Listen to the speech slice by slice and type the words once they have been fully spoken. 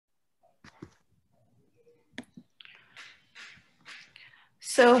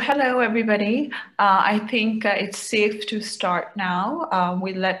So hello, everybody. I think it's safe to start now.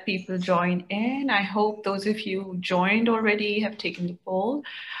 We'll let people join in. I hope those of you who joined already have taken the poll.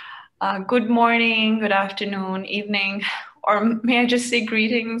 Good morning, good afternoon, evening, or may I just say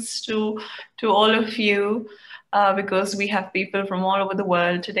greetings to all of you because we have people from all over the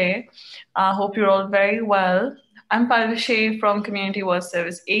world today. Hope you're all very well. I'm Palvishay from Community World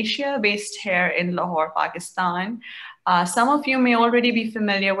Service Asia, based here in Lahore, Pakistan. Some of you may already be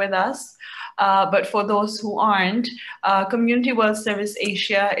familiar with us, but for those who aren't, Community World Service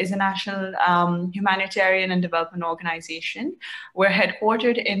Asia is a national humanitarian and development organization. We're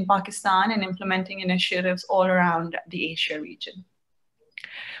headquartered in Pakistan and implementing initiatives all around the Asia region.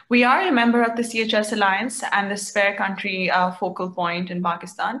 We are a member of the CHS Alliance and the Sphere Country Focal Point in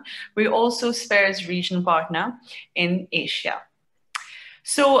Pakistan. We're also Sphere's regional partner in Asia.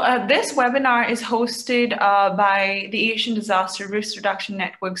 So this webinar is hosted by the Asian Disaster Risk Reduction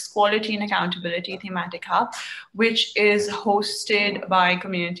Network's Quality and Accountability Thematic Hub, which is hosted by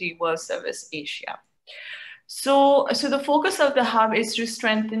Community World Service Asia. So the focus of the hub is to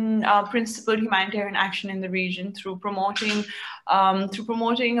strengthen principled humanitarian action in the region through promoting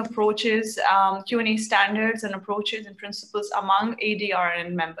approaches, Q&A standards and approaches and principles among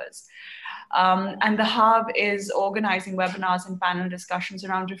ADRN members. And the hub is organizing webinars and panel discussions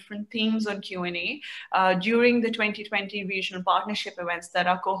around different themes on Q&A during the 2020 regional partnership events that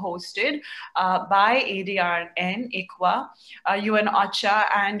are co-hosted by ADRN, ICWA, UN OCHA,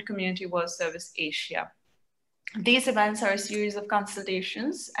 and Community World Service Asia. These events are a series of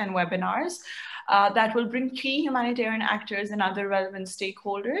consultations and webinars that will bring key humanitarian actors and other relevant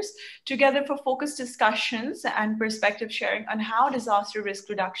stakeholders together for focused discussions and perspective sharing on how disaster risk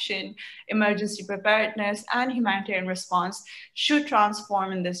reduction, emergency preparedness, and humanitarian response should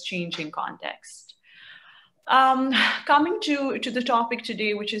transform in this changing context. Coming to the topic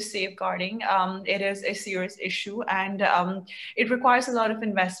today, which is safeguarding, it is a serious issue and it requires a lot of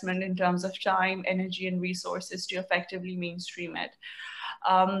investment in terms of time, energy, and resources to effectively mainstream it.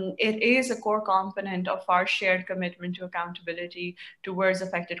 It is a core component of our shared commitment to accountability towards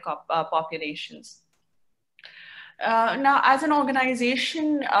affected populations. Now, as an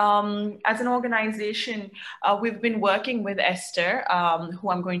organization, we've been working with Esther, who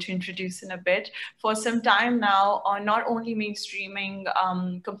I'm going to introduce in a bit, for some time now on not only mainstreaming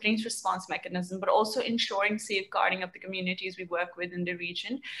complaints response mechanism, but also ensuring safeguarding of the communities we work with in the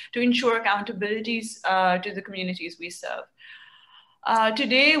region to ensure accountabilities to the communities we serve.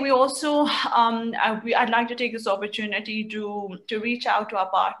 Today, we also, I'd like to take this opportunity to reach out to our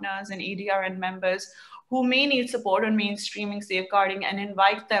partners and ADRN members who may need support on mainstreaming safeguarding and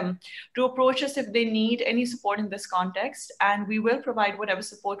invite them to approach us if they need any support in this context. And we will provide whatever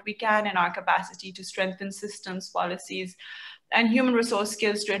support we can in our capacity to strengthen systems, policies, and human resource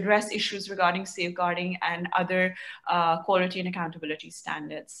skills to address issues regarding safeguarding and other quality and accountability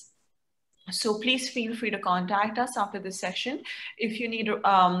standards. So please feel free to contact us after this session if you need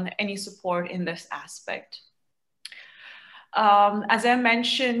any support in this aspect. As I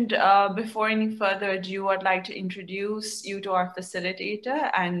mentioned, before any further ado, I'd like to introduce you to our facilitator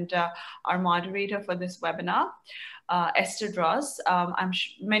and our moderator for this webinar, Esther Droz.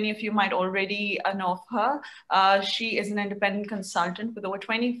 Many of you might already know of her. She is an independent consultant with over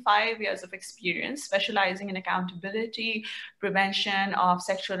 25 years of experience, specializing in accountability, prevention of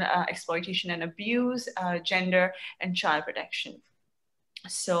sexual exploitation and abuse, gender, and child protection.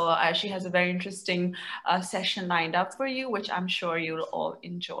 So she has a very interesting session lined up for you, which I'm sure you'll all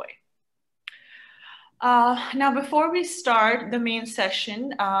enjoy. Now, before we start the main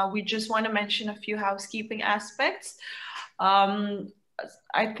session, we just want to mention a few housekeeping aspects.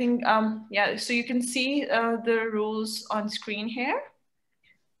 I think, yeah, so you can see the rules on screen here.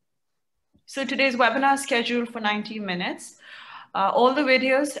 So today's webinar is scheduled for 90 minutes. All the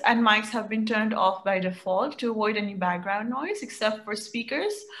videos and mics have been turned off by default to avoid any background noise, except for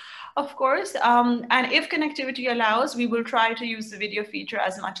speakers, of course. And if connectivity allows, we will try to use the video feature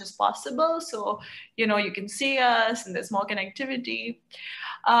as much as possible. So, you know, you can see us and there's more connectivity.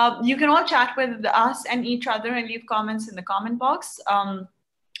 You can all chat with us and each other and leave comments in the comment box.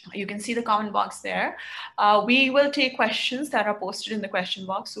 You can see the comment box there. We will take questions that are posted in the question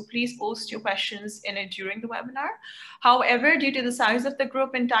box. So please post your questions in it during the webinar. However, due to the size of the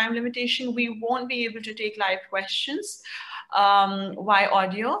group and time limitation, we won't be able to take live questions via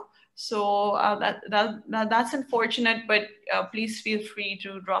audio. So that's unfortunate, but please feel free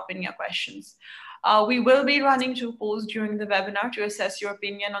to drop in your questions. We will be running 2 polls during the webinar to assess your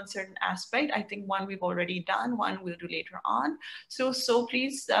opinion on certain aspect. I think one we've already done, one we'll do later on. So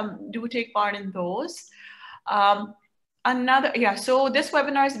please do take part in those. So this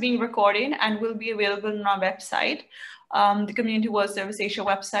webinar is being recorded and will be available on our website, the Community World Service Asia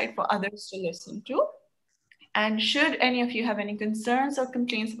website, for others to listen to. And should any of you have any concerns or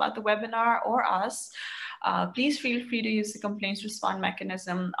complaints about the webinar or us, please feel free to use the complaints response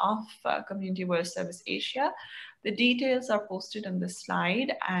mechanism of Community World Service Asia. The details are posted on the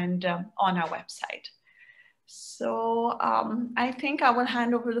slide and on our website. So I think I will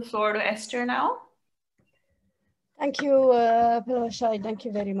hand over the floor to Esther now. Thank you, Pilar. Thank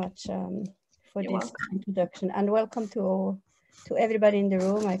you very much for this introduction, and welcome to everybody in the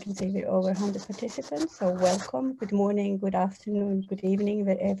room. I can see we're over 100 participants, so welcome. Good morning, good afternoon, good evening,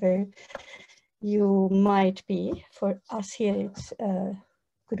 wherever you might be. For us here, it's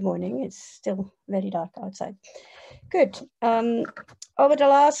good morning. It's still very dark outside. Good. Over the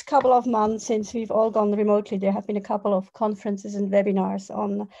last couple of months, since we've all gone remotely, there have been a couple of conferences and webinars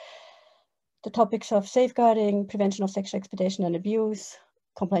on the topics of safeguarding, prevention of sexual exploitation and abuse,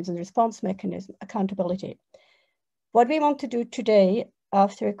 complaints and response mechanism, accountability. What we want to do today,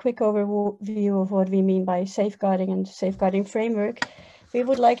 after a quick overview of what we mean by safeguarding and safeguarding framework, we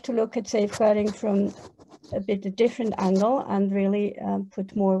would like to look at safeguarding from a bit a different angle and really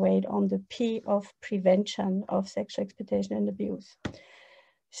put more weight on the P of prevention of sexual exploitation and abuse.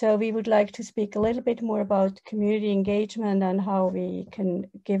 So we would like to speak a little bit more about community engagement and how we can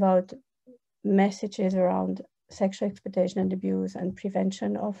give out messages around sexual exploitation and abuse and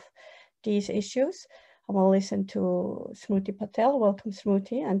prevention of these issues. I will listen to Smruti Patel. Welcome,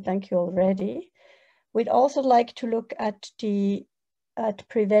 Smruti, and thank you already. We'd also like to look at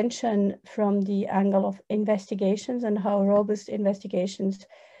prevention from the angle of investigations and how robust investigations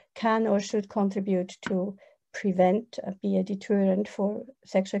can or should contribute to prevent, be a deterrent for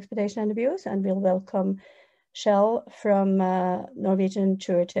sexual exploitation and abuse. And we'll welcome Shell from Norwegian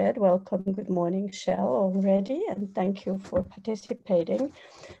Church Ed. Welcome, good morning, Shell, already, and thank you for participating.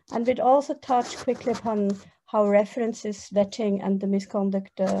 And we'd also touch quickly upon how references, vetting, and the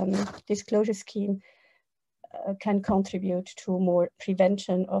misconduct disclosure scheme can contribute to more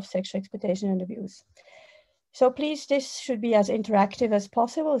prevention of sexual exploitation and abuse. So please, this should be as interactive as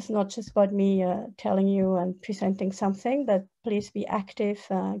possible. It's not just about me telling you and presenting something, but please be active,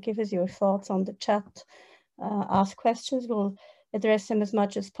 give us your thoughts on the chat. Ask questions, we'll address them as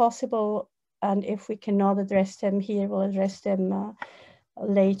much as possible, and if we cannot address them here, we'll address them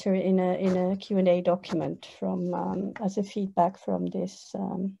later in a Q&A document from as a feedback from this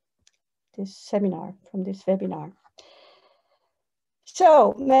this seminar, from this webinar.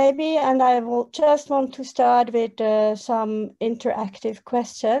 So maybe, and I will just want to start with some interactive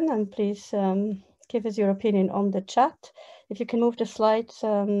question, and please give us your opinion on the chat. If you can move the slides,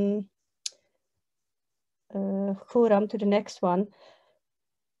 Khurram, to the next one.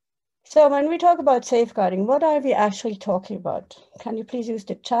 So when we talk about safeguarding, what are we actually talking about? Can you please use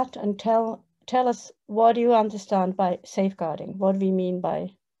the chat and tell us what you understand by safeguarding, what we mean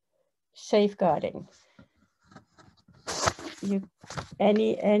by safeguarding?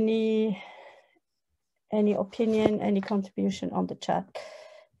 Any opinion, any contribution on the chat?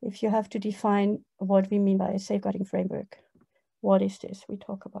 If you have to define what we mean by a safeguarding framework, what is this we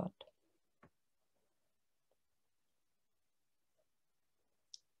talk about?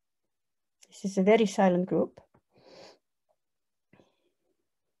 This is a very silent group.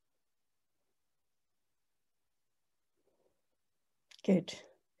 Good.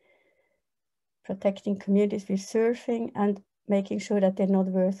 Protecting communities we're serving and making sure that they're not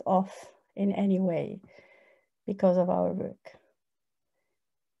worse off in any way because of our work.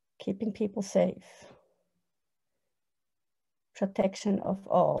 Keeping people safe. Protection of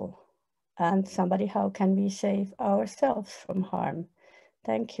all. And somebody, how can we save ourselves from harm?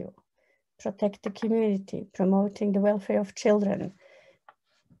 Thank you. Protect the community, promoting the welfare of children.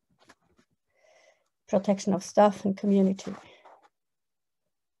 Protection of staff and community.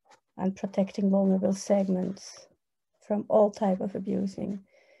 And protecting vulnerable segments from all type of abusing.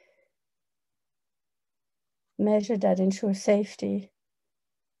 Measure that ensure safety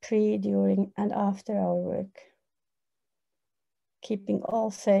pre, during, and after our work. Keeping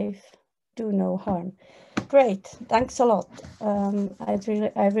all safe, do no harm. Great, thanks a lot. I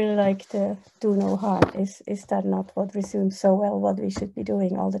really like the do no harm. Is that not what resumes so well what we should be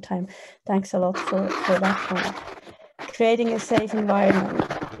doing all the time? Thanks a lot for that one. Creating a safe environment,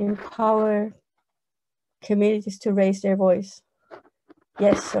 empower communities to raise their voice.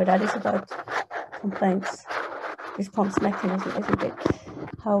 Yes, so that is about complaints, response mechanism, isn't it?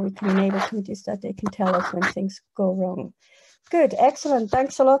 How we can enable communities that they can tell us when things go wrong. Good, excellent.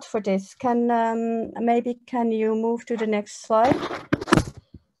 Thanks a lot for this. Maybe can you move to the next slide?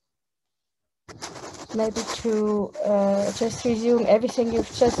 maybe to just resume everything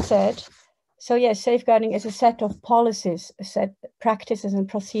you've just said. So yes, safeguarding is a set of policies, a set of practices and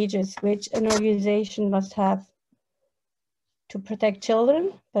procedures which an organization must have to protect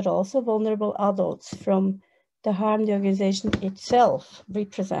children, but also vulnerable adults from the harm the organization itself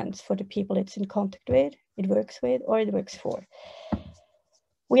represents for the people it's in contact with, it works with, or it works for.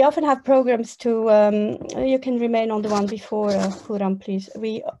 We often have programs to, you can remain on the one before, Puram, please.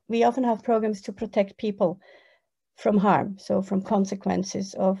 We often have programs to protect people from harm, so from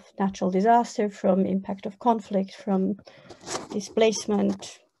consequences of natural disaster, from impact of conflict, from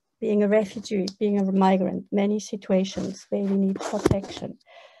displacement, being a refugee, being a migrant, many situations where we need protection.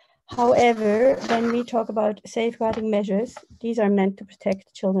 However, when we talk about safeguarding measures, these are meant to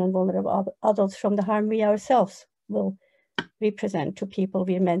protect children and vulnerable adults from the harm we ourselves will represent to people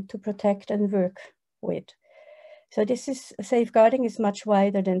we're meant to protect and work with. So this is safeguarding is much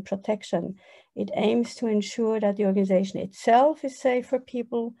wider than protection. It aims to ensure that the organization itself is safe for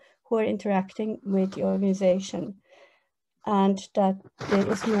people who are interacting with the organization, and that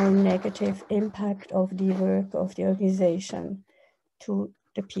there is no negative impact of the work of the organization to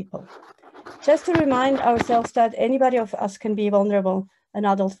the people. Just to remind ourselves that anybody of us can be vulnerable, an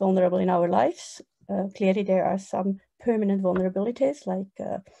adult vulnerable in our lives. Clearly there are some permanent vulnerabilities like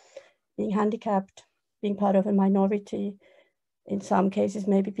being handicapped, being part of a minority, in some cases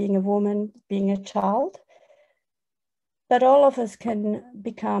maybe being a woman, being a child. But all of us can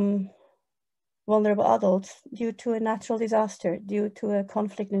become vulnerable adults due to a natural disaster, due to a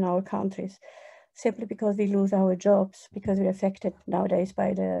conflict in our countries, simply because we lose our jobs, because we're affected nowadays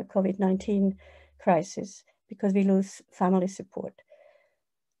by the COVID-19 crisis, because we lose family support.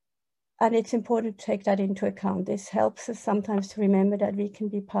 And it's important to take that into account. This helps us sometimes to remember that we can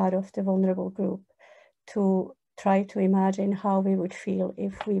be part of the vulnerable group, to try to imagine how we would feel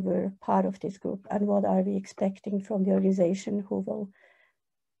if we were part of this group, and what are we expecting from the organization who will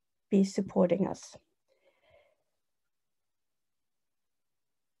be supporting us.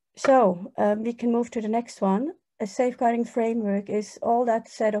 So we can move to the next one. A safeguarding framework is all that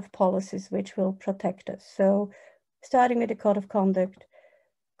set of policies which will protect us. So starting with a code of conduct,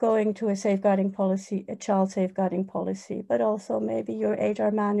 going to a safeguarding policy, a child safeguarding policy, but also maybe your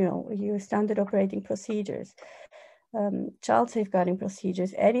HR manual, your standard operating procedures, child safeguarding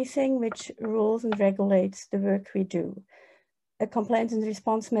procedures, anything which rules and regulates the work we do. A complaints and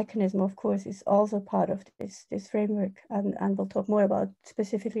response mechanism, of course, is also part of this framework, and we'll talk more about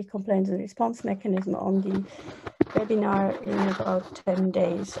specifically complaints and response mechanism on the webinar in about 10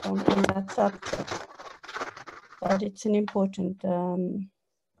 days on that subject. But it's an important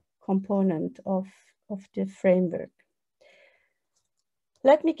component of the framework.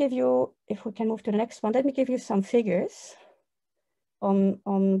 Let me give you, if we can move to the next one, let me give you some figures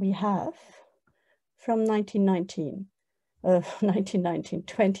on we have from 2019, of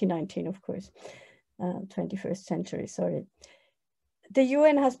course, 21st century, sorry. The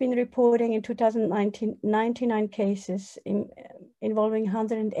UN has been reporting in 2019, 99 cases involving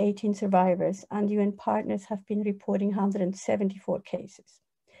 118 survivors, and UN partners have been reporting 174 cases.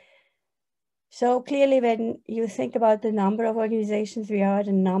 So clearly, when you think about the number of organizations we are,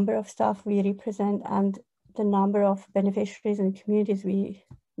 the number of staff we represent, and the number of beneficiaries and communities we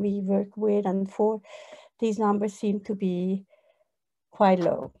work with and for, these numbers seem to be quite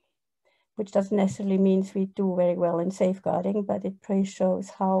low, which doesn't necessarily mean we do very well in safeguarding, but it probably shows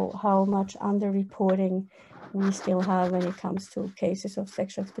how much underreporting we still have when it comes to cases of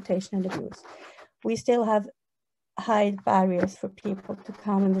sexual exploitation and abuse. We still have high barriers for people to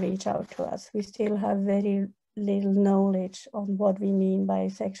come and reach out to us. We still have very little knowledge on what we mean by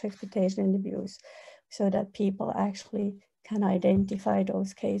sexual exploitation and abuse, so that people actually can identify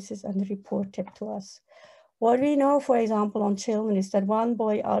those cases and report it to us. What we know, for example, on children is that 1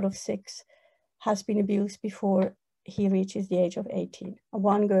 boy out of 6 has been abused before he reaches the age of 18.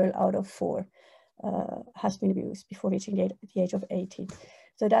 1 girl out of 4 has been abused before reaching the age of 18.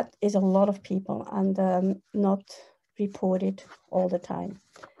 So that is a lot of people, and not reported all the time.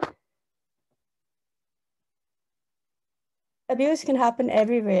 Abuse can happen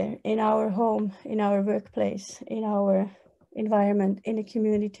everywhere, in our home, in our workplace, in our environment, in a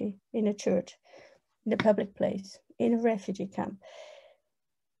community, in a church, in a public place, in a refugee camp,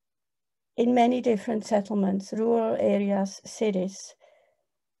 in many different settlements, rural areas, cities.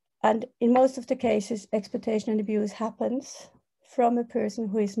 And in most of the cases, exploitation and abuse happens from a person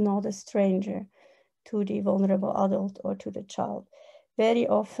who is not a stranger to the vulnerable adult or to the child. Very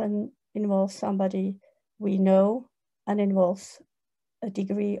often involves somebody we know, and involves a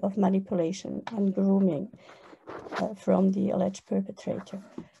degree of manipulation and grooming from the alleged perpetrator.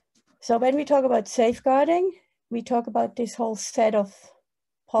 So when we talk about safeguarding, we talk about this whole set of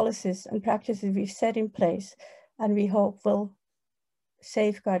policies and practices we've set in place, and we hope will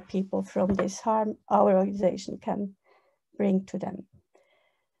safeguard people from this harm our organization can bring to them.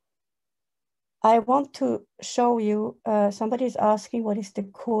 I want to show you, somebody is asking what is the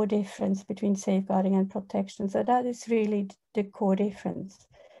core difference between safeguarding and protection. So that is really the core difference.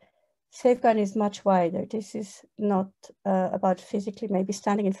 Safeguarding is much wider. This is not about physically maybe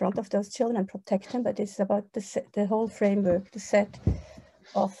standing in front of those children and protect them, but it's about the whole framework, the set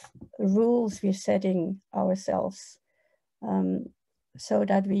of rules we're setting ourselves, so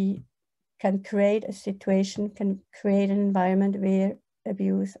that we can create a situation, can create an environment where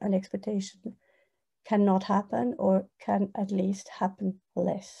abuse and exploitation cannot happen, or can at least happen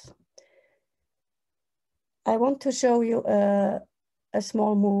less. I want to show you a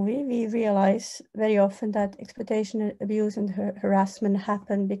small movie. We realize very often that exploitation, abuse, and harassment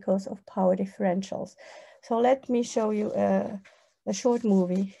happen because of power differentials. So let me show you a short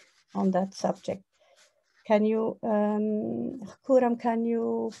movie on that subject. Can you, Khurram, can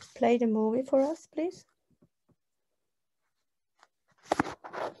you play the movie for us, please?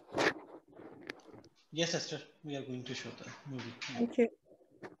 Yes, Esther, we are going to show the movie. Thank you.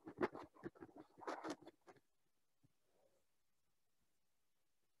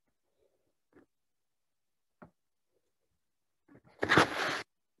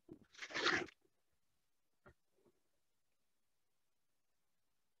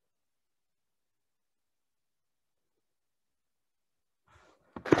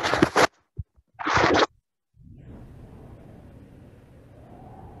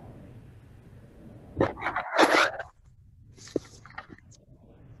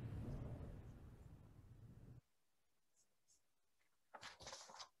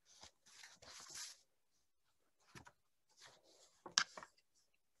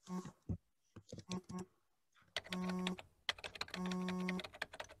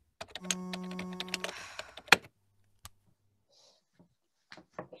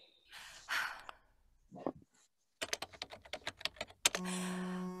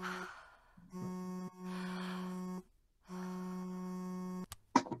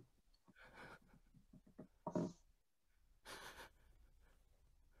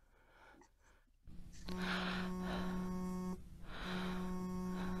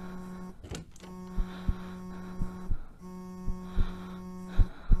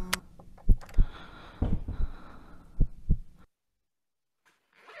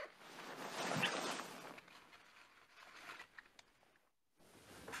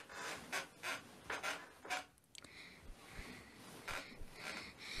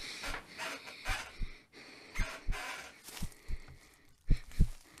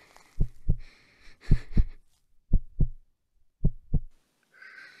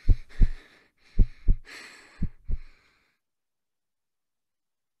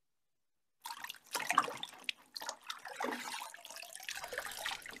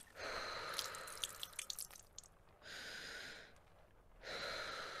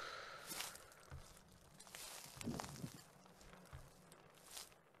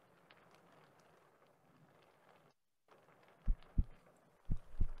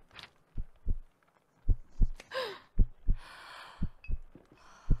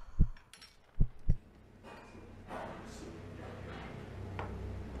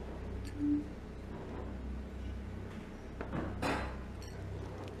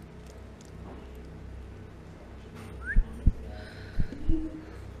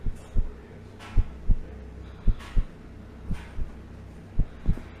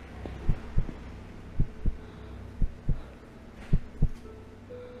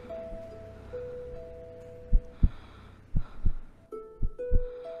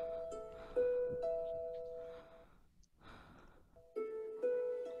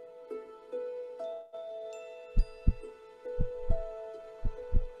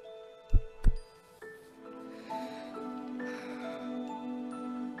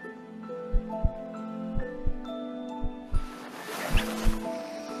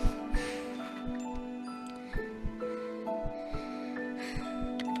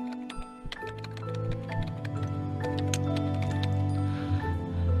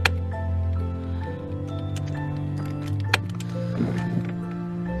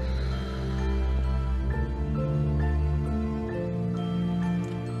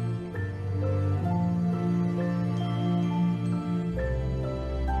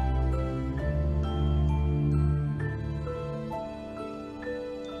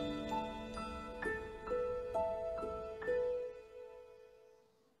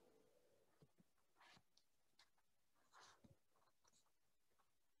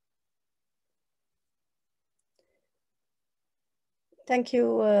 Thank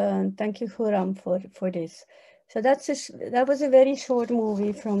you, Khurram, for this. So that was a very short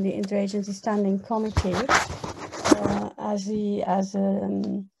movie from the Interagency Standing Committee as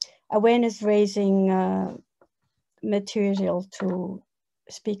awareness raising material to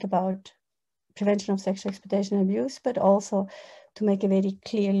speak about prevention of sexual exploitation and abuse, but also to make a very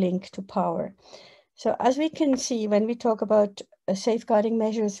clear link to power. So as we can see, when we talk about safeguarding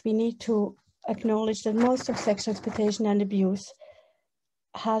measures, we need to acknowledge that most of sexual exploitation and abuse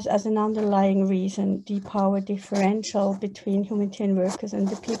has as an underlying reason the power differential between humanitarian workers and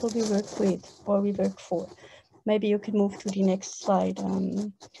the people we work with or we work for. Maybe you can move to the next slide,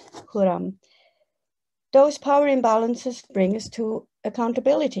 Khurram. Those power imbalances bring us to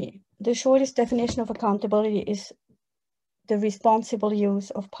accountability. The shortest definition of accountability is the responsible use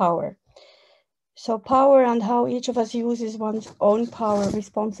of power. So power and how each of us uses one's own power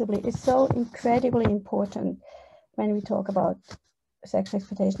responsibly is so incredibly important when we talk about sexual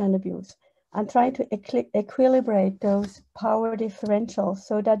exploitation and abuse, and try to equilibrate those power differentials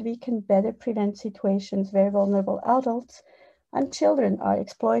so that we can better prevent situations where vulnerable adults and children are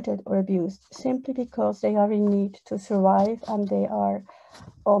exploited or abused simply because they are in need to survive and they are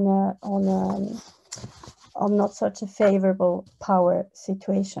on not such a favorable power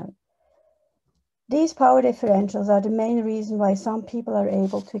situation. These power differentials are the main reason why some people are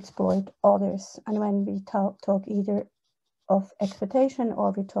able to exploit others. And when we talk either of exploitation,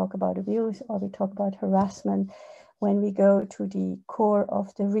 or we talk about abuse, or we talk about harassment, when we go to the core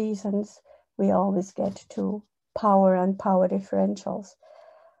of the reasons, we always get to power and power differentials.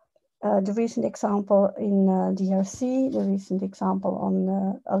 The recent example in DRC, the recent example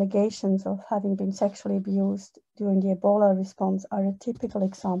on allegations of having been sexually abused during the Ebola response are a typical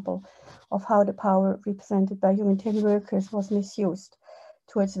example of how the power represented by humanitarian workers was misused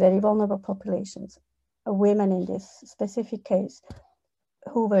towards very vulnerable populations. Women in this specific case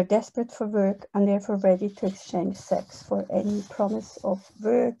who were desperate for work and therefore ready to exchange sex for any promise of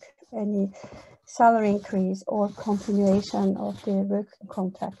work, any salary increase or continuation of their work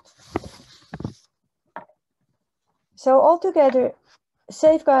contract. So altogether,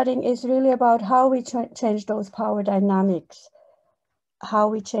 safeguarding is really about how we change those power dynamics, how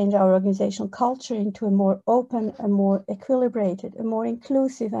we change our organizational culture into a more open, a more equilibrated, a more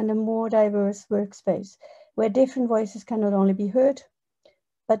inclusive and a more diverse workspace where different voices can not only be heard,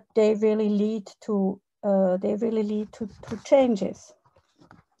 but they really lead to changes.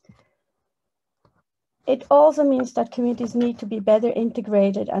 It also means that communities need to be better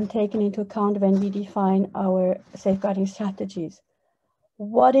integrated and taken into account when we define our safeguarding strategies.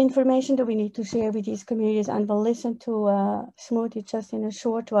 What information do we need to share with these communities? And we'll listen to Smoothie just in a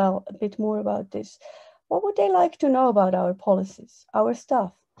short while a bit more about this. What would they like to know about our policies, our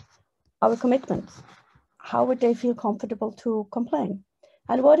staff, our commitments? How would they feel comfortable to complain?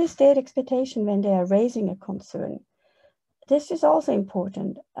 And what is their expectation when they are raising a concern? This is also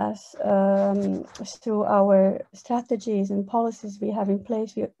important as through our strategies and policies we have in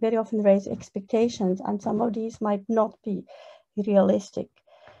place, we very often raise expectations, and some of these might not be realistic.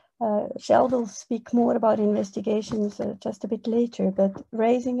 Shell will speak more about investigations just a bit later, but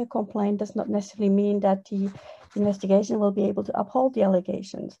raising a complaint does not necessarily mean that the investigation will be able to uphold the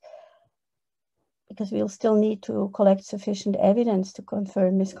allegations, because we'll still need to collect sufficient evidence to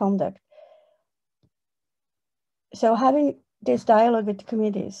confirm misconduct. So having this dialogue with the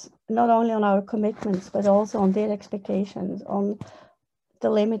committees, not only on our commitments, but also on their expectations, on the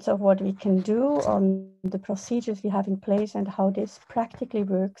limits of what we can do, on the procedures we have in place and how this practically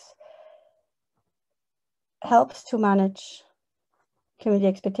works, helps to manage community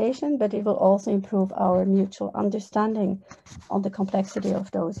expectation, but it will also improve our mutual understanding on the complexity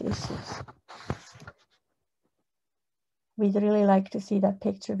of those issues. We'd really like to see that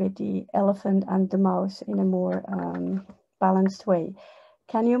picture with the elephant and the mouse in a more balanced way.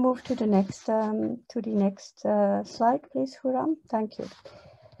 Can you move to the next slide, please, Khurram? Thank you.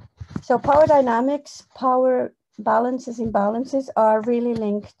 So power dynamics, power balances, imbalances are really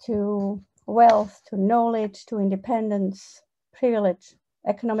linked to wealth, to knowledge, to independence, privilege,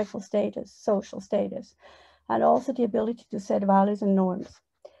 economical status, social status, and also the ability to set values and norms.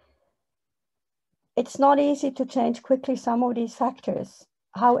 It's not easy to change quickly some of these factors.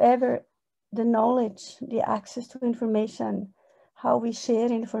 However, the knowledge, the access to information, how we share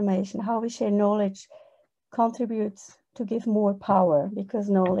information, how we share knowledge contributes to give more power, because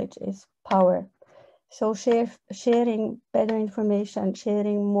knowledge is power. So sharing better information,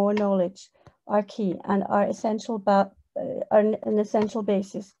 sharing more knowledge are key and are an essential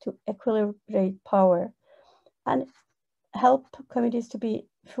basis to equilibrate power and help communities to be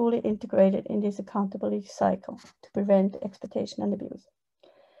fully integrated in this accountability cycle to prevent exploitation and abuse.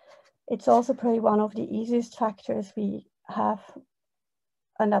 It's also probably one of the easiest factors we have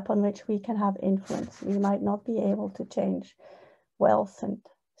and upon which we can have influence. We might not be able to change wealth and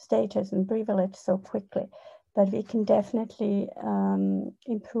status and privilege so quickly, but we can definitely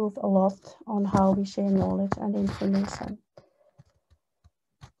improve a lot on how we share knowledge and information.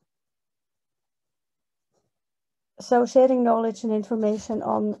 So sharing knowledge and information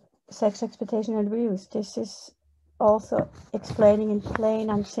on sex exploitation and abuse, this is also explaining in plain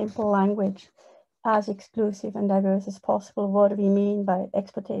and simple language, as exclusive and diverse as possible, what we mean by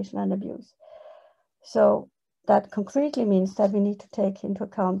exploitation and abuse. So that concretely means that we need to take into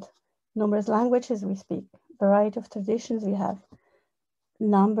account numerous languages we speak, variety of traditions we have,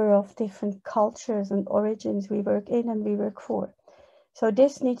 number of different cultures and origins we work in and we work for. So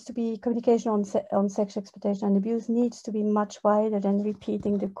this needs to be, communication on sexual exploitation and abuse needs to be much wider than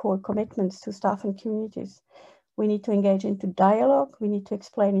repeating the core commitments to staff and communities. We need to engage into dialogue. We need to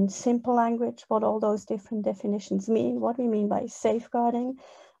explain in simple language what all those different definitions mean, what we mean by safeguarding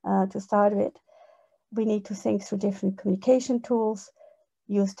to start with. We need to think through different communication tools,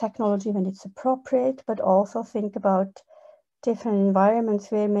 use technology when it's appropriate, but also think about different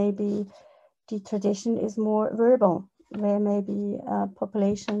environments where maybe the tradition is more verbal, where maybe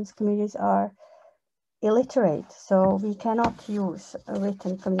populations, communities are illiterate, so we cannot use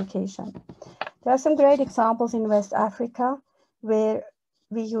written communication. There are some great examples in West Africa where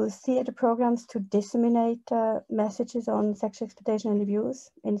we use theater programs to disseminate messages on sexual exploitation and abuse.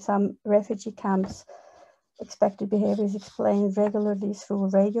 In some refugee camps, expected behavior is explained regularly through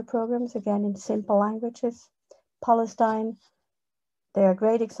radio programs, again in simple languages. Palestine, there are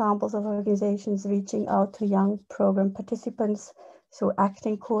great examples of organizations reaching out to young program participants through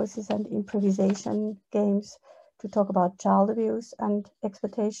acting courses and improvisation games to talk about child abuse and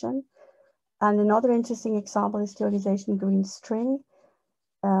exploitation. And another interesting example is the organization Green String,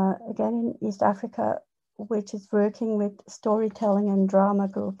 again in East Africa, which is working with storytelling and drama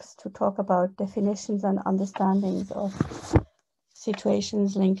groups to talk about definitions and understandings of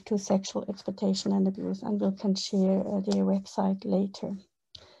situations linked to sexual exploitation and abuse, and we can share their website later.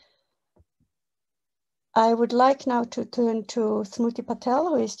 I would like now to turn to Smruti Patel,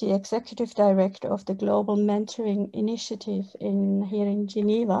 who is the Executive Director of the Global Mentoring Initiative here in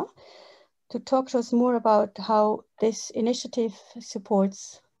Geneva, to talk to us more about how this initiative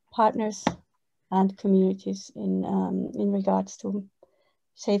supports partners and communities in regards to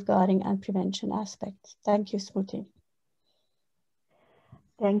safeguarding and prevention aspects. Thank you, Smruti.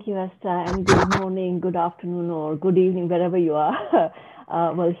 Thank you, Esther, and good morning, good afternoon, or good evening, wherever you are.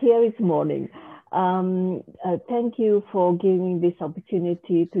 Well, here it's morning. Thank you for giving this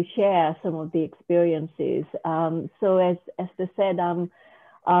opportunity to share some of the experiences. So as Esther said, I'm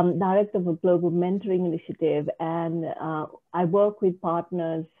Director of a Global Mentoring Initiative, and I work with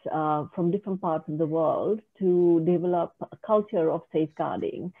partners from different parts of the world to develop a culture of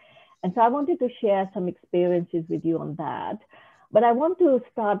safeguarding. And so I wanted to share some experiences with you on that. But I want to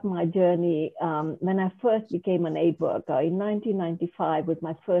start my journey when I first became an aid worker in 1995 with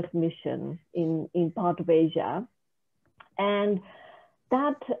my first mission in part of Asia. And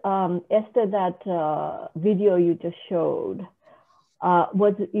that, Esther, that video you just showed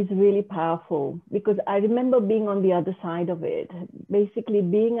is really powerful, because I remember being on the other side of it, basically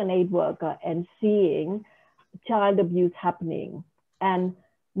being an aid worker and seeing child abuse happening and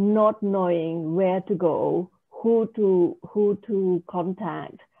not knowing where to go, who to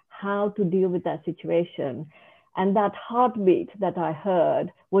contact, how to deal with that situation. And that heartbeat that I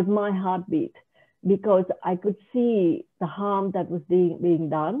heard was my heartbeat, because I could see the harm that was being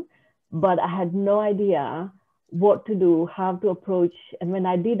done, but I had no idea what to do, how to approach. And when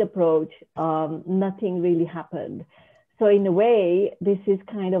I did approach, nothing really happened. So in a way, this is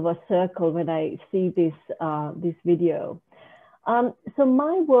kind of a circle when I see this video. So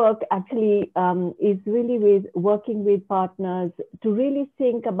my work actually is really with working with partners to really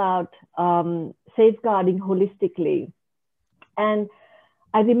think about safeguarding holistically. And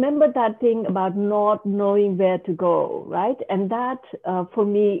I remember that thing about not knowing where to go, right? And that for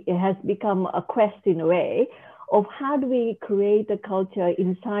me, it has become a quest in a way of how do we create a culture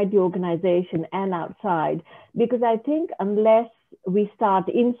inside the organization and outside? Because I think unless we start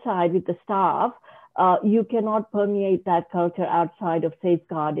inside with the staff, you cannot permeate that culture outside of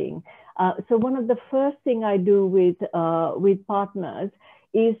safeguarding. So one of the first thing I do with partners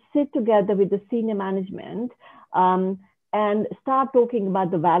is sit together with the senior management and start talking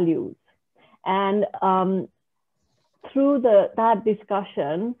about the values. And through that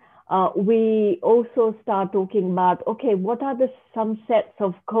discussion, we also start talking about, okay, what are some sets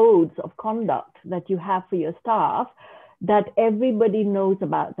of codes of conduct that you have for your staff that everybody knows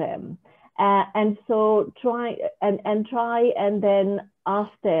about them? And so try and then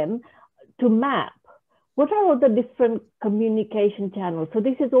ask them to map what are all the different communication channels. So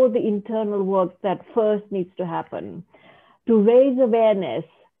this is all the internal work that first needs to happen to raise awareness,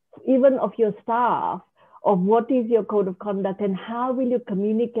 even of your staff, of what is your code of conduct and how will you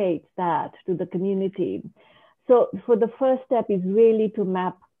communicate that to the community. So for the first step is really to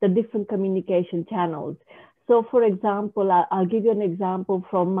map the different communication channels. So for example, I'll give you an example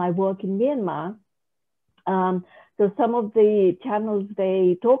from my work in Myanmar. So some of the channels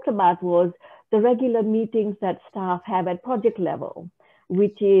they talked about was the regular meetings that staff have at project level,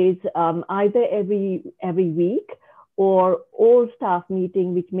 which is either every week or all staff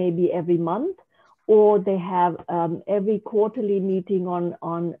meeting, which may be every month, or they have every quarterly meeting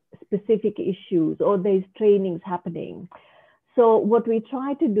on specific issues, or there's trainings happening. So what we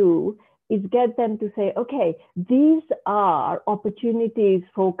try to do is get them to say, okay, these are opportunities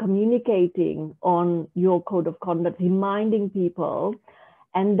for communicating on your code of conduct, reminding people,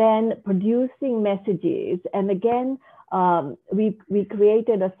 and then producing messages. And again, we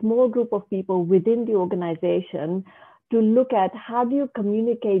created a small group of people within the organization to look at how do you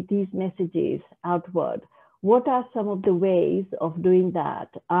communicate these messages outward? What are some of the ways of doing that?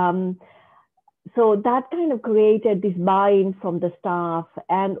 So that kind of created this buy-in from the staff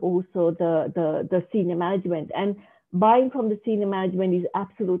and also the senior management. And buy-in from the senior management is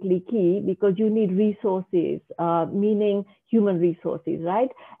absolutely key because you need resources, meaning human resources,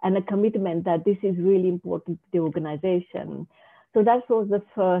 right? And a commitment that this is really important to the organization. So that was the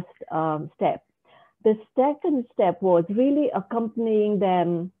first step. The second step was really accompanying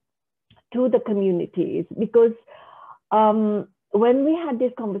them to the communities because when we had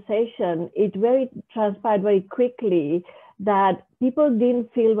this conversation, it transpired very quickly that people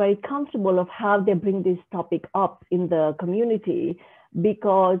didn't feel very comfortable of how they bring this topic up in the community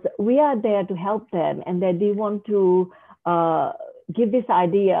because we are there to help them and that they want to give this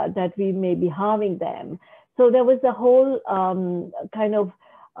idea that we may be harming them. So there was a whole kind of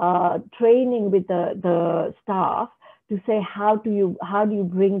training with the staff to say, how do you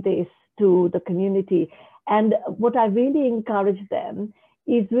bring this to the community? And what I really encourage them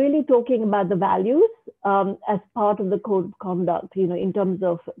is really talking about the values as part of the code of conduct, you know, in terms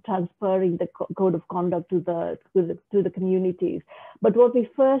of transferring the code of conduct to the communities. But what we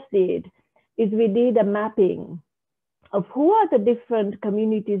first did is we did a mapping of who are the different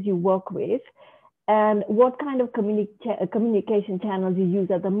communities you work with and what kind of communication channels you use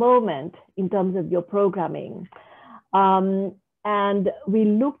at the moment in terms of your programming. And we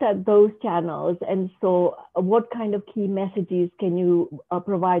looked at those channels and so what kind of key messages can you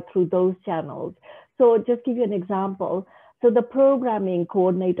provide through those channels. So just give you an example. So the programming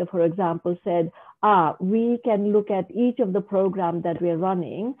coordinator, for example, said, we can look at each of the programs that we're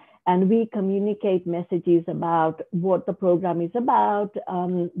running and we communicate messages about what the program is about,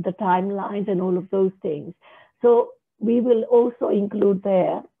 the timelines and all of those things. So we will also include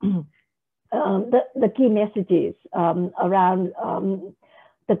there the key messages around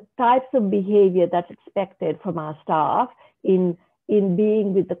the types of behavior that's expected from our staff in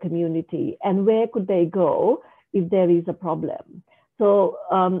being with the community and where could they go if there is a problem. So,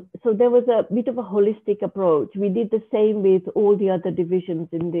 so there was a bit of a holistic approach. We did the same with all the other divisions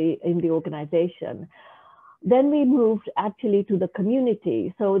in the organization. Then we moved actually to the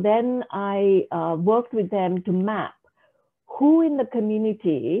community. So then I worked with them to map who in the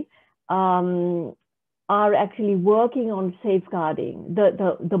community are actually working on safeguarding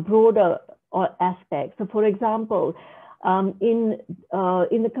the broader aspects. So for example, in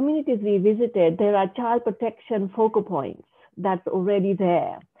the communities we visited, there are child protection focal points that's already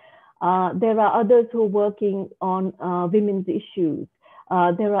there. There are others who are working on women's issues.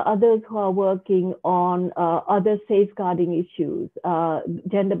 There are others who are working on other safeguarding issues,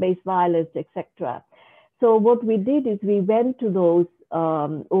 gender-based violence, etc. So what we did is we went to those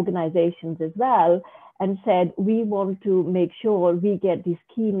organizations as well and said, we want to make sure we get these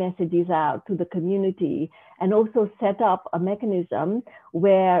key messages out to the community and also set up a mechanism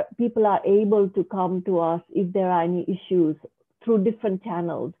where people are able to come to us if there are any issues through different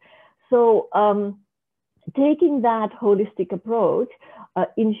channels. So taking that holistic approach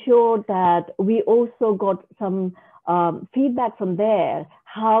ensured that we also got some feedback from there,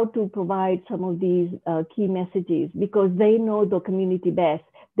 how to provide some of these key messages because they know the community best.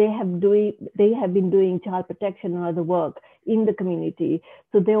 They have been doing child protection and other work in the community.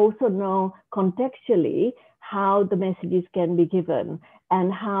 So they also know contextually how the messages can be given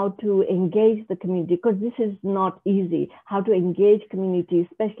and how to engage the community, because this is not easy, how to engage community,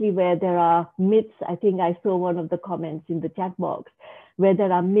 especially where there are myths. I think I saw one of the comments in the chat box where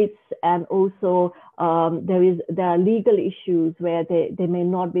there are myths, and also there are legal issues where they may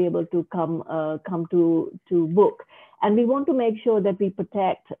not be able to come to book. And we want to make sure that we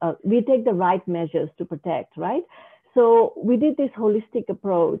protect, we take the right measures to protect, right? So we did this holistic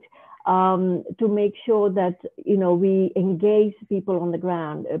approach to make sure that, you know, we engage people on the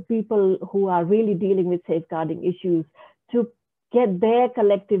ground, people who are really dealing with safeguarding issues, to get their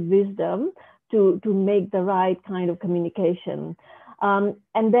collective wisdom to make the right kind of communication.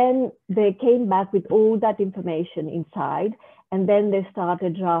 And then they came back with all that information inside, and then they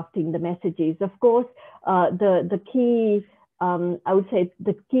started drafting the messages. Of course, the key, I would say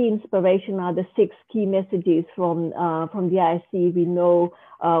the key inspiration are the 6 key messages from the ISC. We know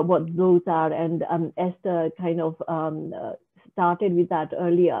what those are, and Esther kind of started with that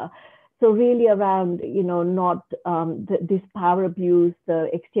earlier. So really around, you know, not this power abuse, the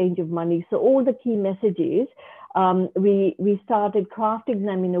exchange of money. So all the key messages, we started crafting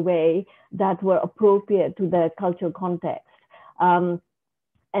them in a way that were appropriate to the cultural context.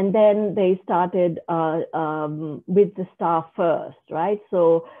 And then they started with the staff first, right?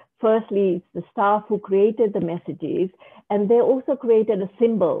 So firstly, it's the staff who created the messages, and they also created a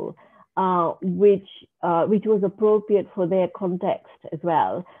symbol which was appropriate for their context as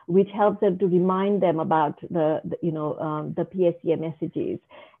well, which helped them to remind them about the PSEA messages.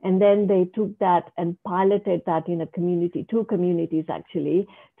 And then they took that and piloted that in a community, 2 communities actually,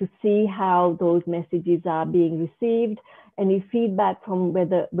 to see how those messages are being received, any feedback from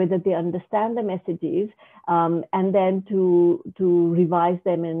whether they understand the messages, and then to revise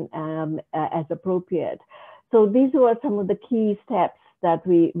them as appropriate. So these were some of the key steps that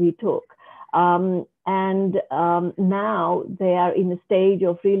we took. And now they are in a stage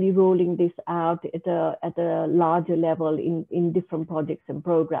of really rolling this out at a larger level in different projects and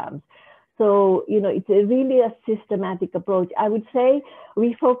programs. So, you know, it's really a systematic approach. I would say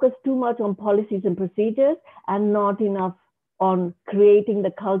we focus too much on policies and procedures and not enough on creating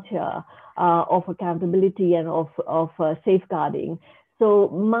the culture of accountability and of safeguarding. So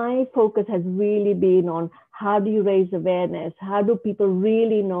my focus has really been on how do you raise awareness? How do people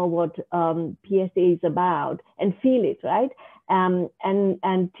really know what PSA is about and feel it, right? And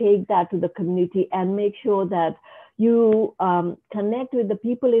take that to the community and make sure that you connect with the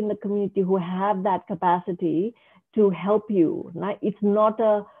people in the community who have that capacity to help you. Right? It's not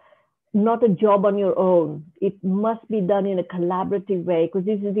a job on your own. It must be done in a collaborative way, because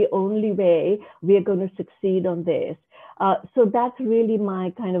this is the only way we are going to succeed on this. So that's really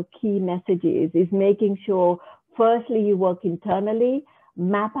my kind of key messages, is making sure, firstly, you work internally,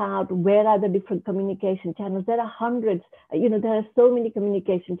 map out where are the different communication channels. There are hundreds, you know, there are so many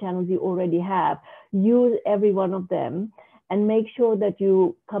communication channels you already have. Use every one of them and make sure that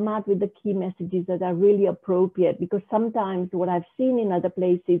you come out with the key messages that are really appropriate, because sometimes what I've seen in other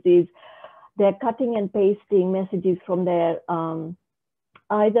places is they're cutting and pasting messages from their,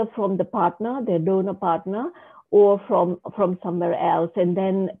 either from the partner, their donor partner, or from somewhere else, and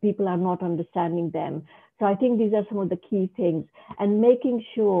then people are not understanding them. So I think these are some of the key things, and making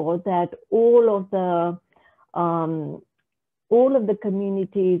sure that all of the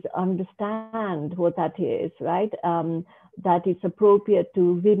communities understand what that is, right? That it's appropriate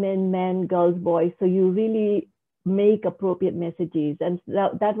to women, men, girls, boys. So you really make appropriate messages, and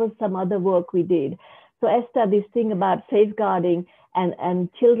that was some other work we did. So Esther, this thing about safeguarding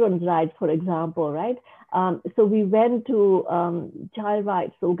and children's rights, for example, right? So we went to child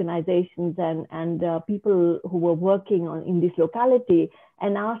rights organizations and people who were working in this locality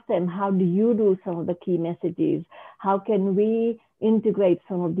and asked them, how do you do some of the key messages? How can we integrate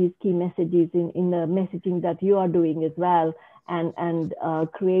some of these key messages in the messaging that you are doing as well, and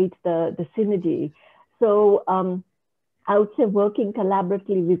create the synergy? So I would say working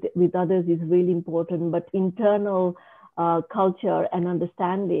collaboratively with others is really important, but internal culture and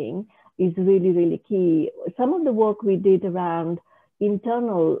understanding is really, really key. Some of the work we did around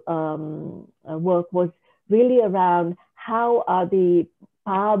internal work was really around how are the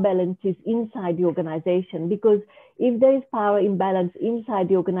power balances inside the organization, because if there is power imbalance inside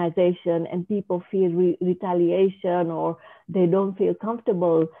the organization and people feel retaliation, or they don't feel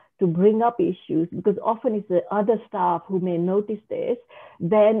comfortable to bring up issues, because often it's the other staff who may notice this,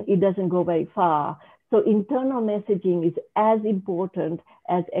 then it doesn't go very far. So internal messaging is as important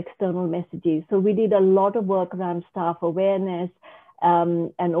as external messages. So we did a lot of work around staff awareness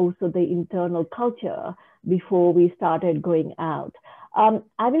and also the internal culture before we started going out. I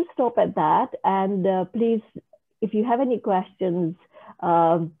will stop at that, and please, if you have any questions,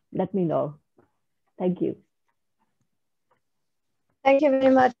 let me know. Thank you. Thank you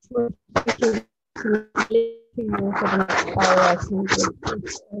very much for taking for the next hour. I think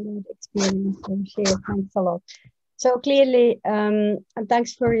it's a lot of experience and share. Thanks a lot. So clearly, and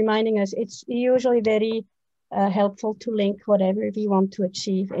thanks for reminding us, it's usually very helpful to link whatever we want to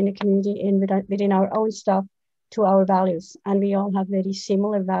achieve in a community within our own stuff to our values. And we all have very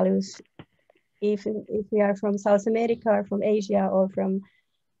similar values, even if we are from South America or from Asia or from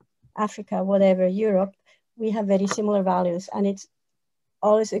Africa, whatever, Europe, we have very similar values. And it's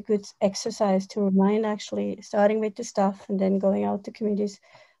always a good exercise to remind, actually, starting with the stuff and then going out to communities,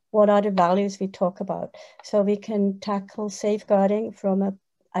 what are the values we talk about? So we can tackle safeguarding from a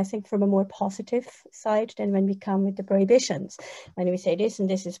more positive side than when we come with the prohibitions. When we say this and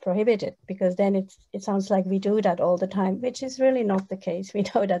this is prohibited, because then it sounds like we do that all the time, which is really not the case. We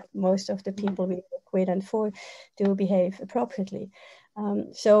know that most of the people we work with and for do behave appropriately.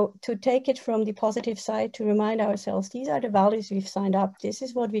 So to take it from the positive side, to remind ourselves, these are the values we've signed up, this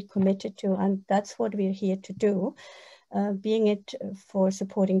is what we committed to, and that's what we're here to do. Being it for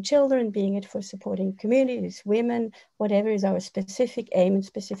supporting children, being it for supporting communities, women, whatever is our specific aim and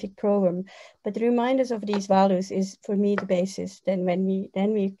specific program. But the reminders of these values is, for me, the basis. Then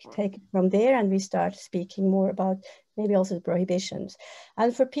we take it from there and we start speaking more about maybe also the prohibitions.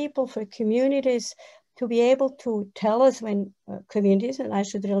 And for people, for communities, to be able to tell us when communities, and I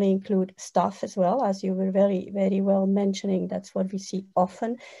should really include staff as well, as you were very, very well mentioning, that's what we see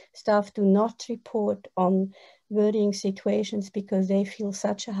often. Staff do not report on worrying situations because they feel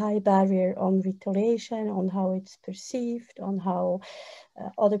such a high barrier on retaliation, on how it's perceived, on how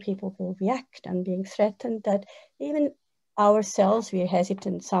other people will react and being threatened, that even ourselves, we're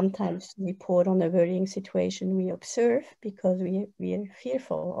hesitant sometimes to report on a worrying situation we observe because we are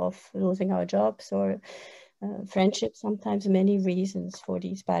fearful of losing our jobs or friendships, sometimes many reasons for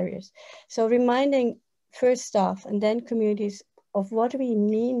these barriers. So reminding first staff and then communities of what we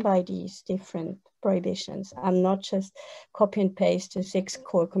mean by these different prohibitions, and not just copy and paste the 6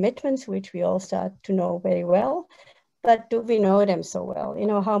 core commitments, which we all start to know very well. But do we know them so well? You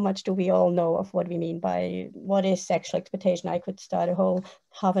know, how much do we all know of what we mean by what is sexual exploitation? I could start a whole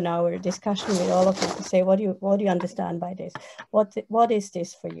half an hour discussion with all of you to say, what do you understand by this? What is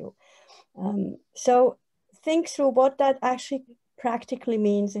this for you? So think through what that actually practically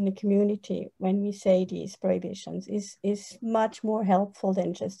means in the community when we say these prohibitions is much more helpful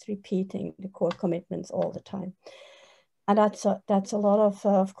than just repeating the core commitments all the time. And that's a lot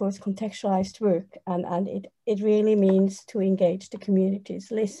of course, contextualized work. And it really means to engage the communities,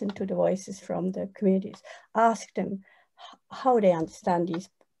 listen to the voices from the communities, ask them how they understand these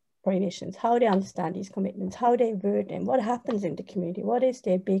prohibitions, how they understand these commitments, how they word them, what happens in the community, what is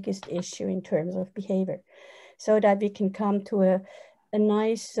their biggest issue in terms of behavior, so that we can come to a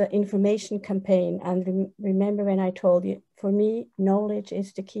nice information campaign. And remember when I told you, for me, knowledge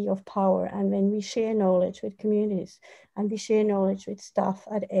is the key of power. And when we share knowledge with communities and we share knowledge with staff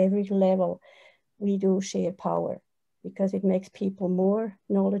at every level, we do share power, because it makes people more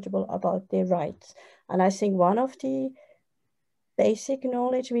knowledgeable about their rights. And I think one of the basic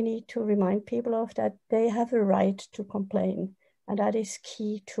knowledge we need to remind people of, that they have a right to complain. And that is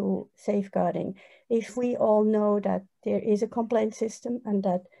key to safeguarding. If we all know that there is a complaint system and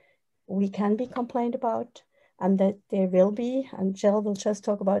that we can be complained about, and that there will be, and Jill will just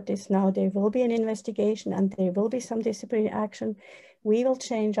talk about this now, there will be an investigation and there will be some disciplinary action, we will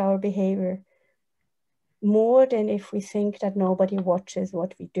change our behavior more than if we think that nobody watches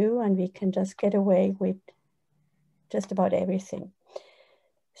what we do and we can just get away with just about everything.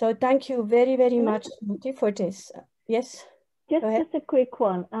 So thank you very, very much for this. Yes? Just a quick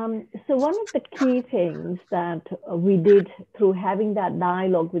one. So one of the key things that we did through having that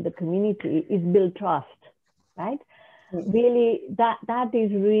dialogue with the community is build trust, right? Mm-hmm. Really, that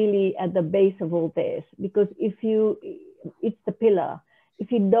is really at the base of all this, because it's the pillar.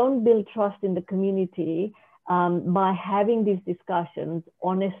 If you don't build trust in the community by having these discussions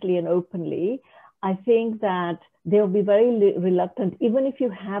honestly and openly, I think that they'll be very reluctant, even if you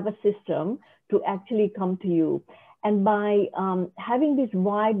have a system, to actually come to you. And by having this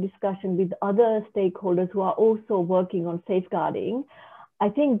wide discussion with other stakeholders who are also working on safeguarding, I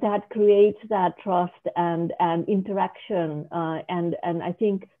think that creates that trust and interaction and I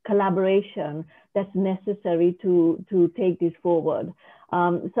think collaboration that's necessary to take this forward.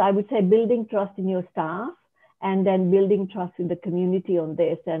 So I would say building trust in your staff, and then building trust in the community on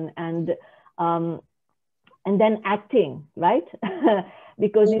this, and then acting, right?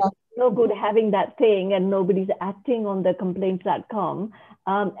 Because it's no good having that thing and nobody's acting on the complaints that come.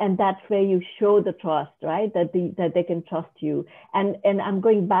 And that's where you show the trust, right? That they can trust you. And I'm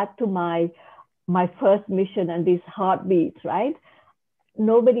going back to my first mission and these heartbeats, right?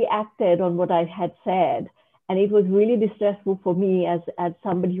 Nobody acted on what I had said. And it was really distressful for me as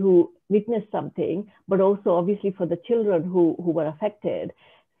somebody who witnessed something, but also obviously for the children who were affected.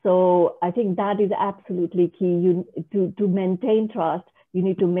 So I think that is absolutely key. To maintain trust, you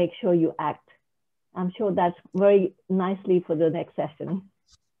need to make sure you act. I'm sure that's very nicely for the next session.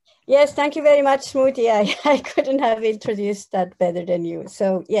 Yes, thank you very much, Smoothie. I couldn't have introduced that better than you.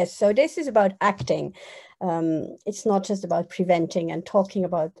 So yes, so this is about acting. It's not just about preventing and talking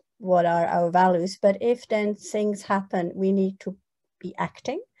about what are our values, but if then things happen, we need to be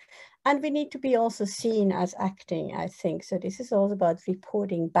acting. And we need to be also seen as acting, I think. So this is all about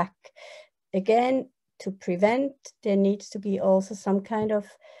reporting back. Again, to prevent, there needs to be also some kind of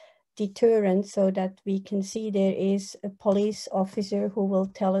deterrent so that we can see there is a police officer who will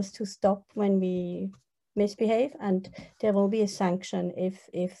tell us to stop when we misbehave, and there will be a sanction if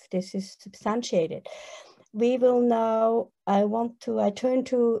this is substantiated. We will now, I turn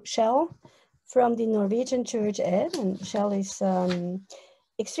to Kjell from the Norwegian Church Ed, and Kjell is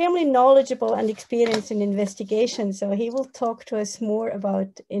extremely knowledgeable and experienced in investigations. So he will talk to us more about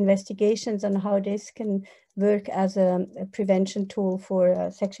investigations and how this can work as a prevention tool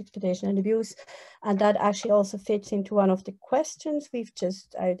for sexual exploitation and abuse. And that actually also fits into one of the questions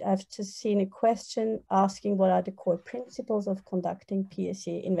I've just seen a question asking what are the core principles of conducting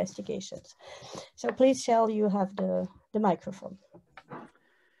PSA investigations. So please, Kjell, you have the microphone.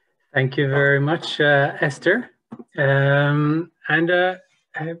 Thank you very much, Esther.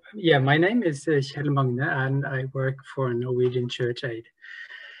 Yeah, my name is Kjell Magne, and I work for Norwegian Church Aid.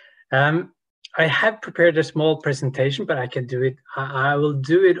 I have prepared a small presentation, but I can do it. I will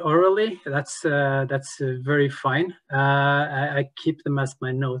do it orally. That's very fine. I keep them as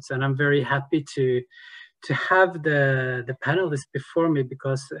my notes, and I'm very happy to have the panelists before me,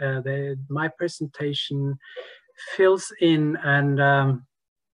 because my presentation fills in and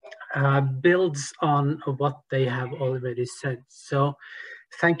builds on what they have already said. So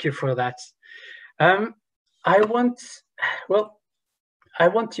thank you for that. I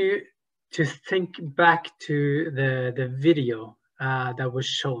want you to think back to the video that was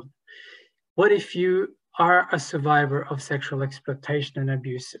shown. What if you are a survivor of sexual exploitation and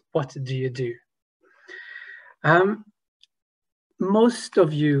abuse? What do you do? Most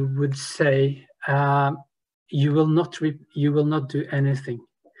of you would say you will not do anything.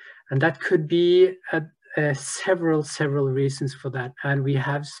 And that could be several reasons for that. And we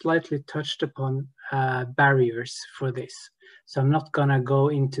have slightly touched upon barriers for this. So I'm not gonna go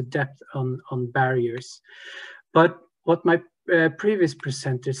into depth on barriers. But what my previous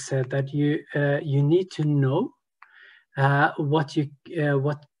presenter said, that you need to know what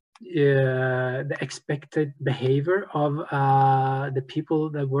the expected behavior of the people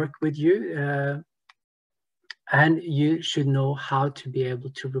that work with you, and you should know how to be able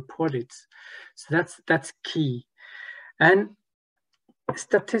to report it. So that's key. And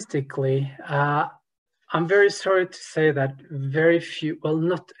statistically, I'm very sorry to say that very few, well,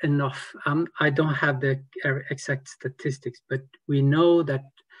 not enough. I don't have the exact statistics, but we know that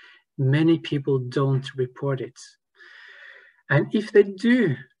many people don't report it. And if they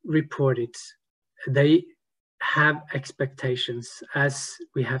do report it, they have expectations, as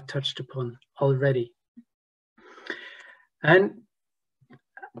we have touched upon already. And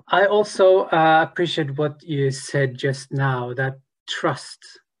I also appreciate what you said just now, that trust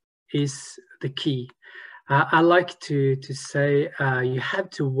is the key. I like to say you have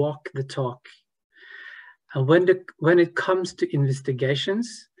to walk the talk. And when it comes to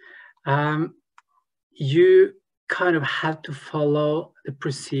investigations, you kind of have to follow the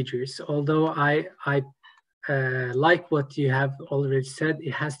procedures. Although I like what you have already said,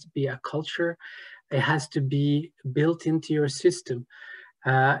 it has to be a culture. It has to be built into your system.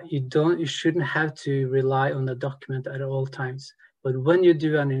 You shouldn't have to rely on a document at all times. But when you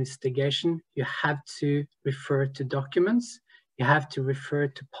do an investigation, you have to refer to documents. You have to refer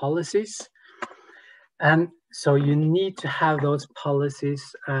to policies. And so you need to have those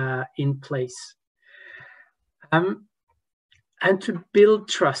policies in place. And to build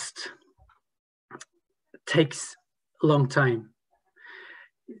trust takes a long time.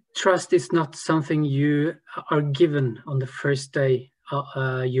 Trust is not something you are given on the first day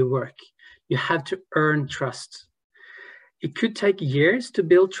you work. You have to earn trust. It could take years to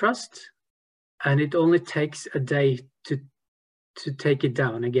build trust, and it only takes a day to take it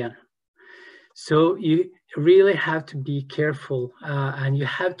down again. So really have to be careful, and you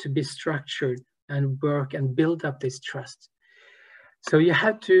have to be structured and work and build up this trust. So you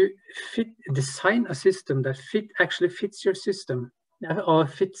have to design a system that actually fits your system, or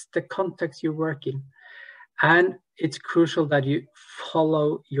fits the context you work in. And it's crucial that you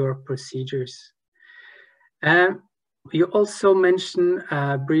follow your procedures. You also mentioned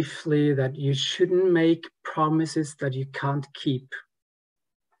briefly that you shouldn't make promises that you can't keep.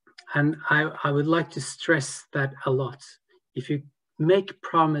 And I would like to stress that a lot. If you make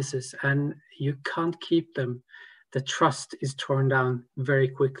promises and you can't keep them, the trust is torn down very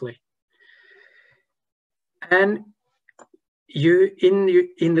quickly. And you,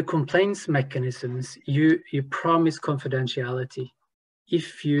 in the complaints mechanisms, you promise confidentiality.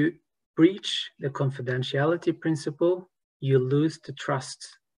 If you breach the confidentiality principle, you lose the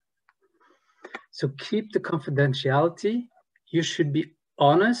trust. So keep the confidentiality. You should be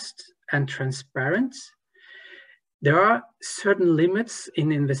honest and transparent. There are certain limits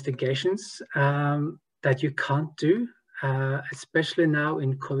in investigations that you can't do, especially now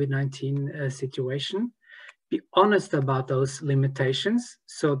in COVID-19 situation. Be honest about those limitations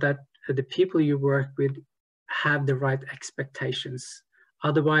so that the people you work with have the right expectations.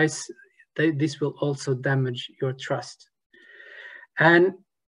 Otherwise, this will also damage your trust. And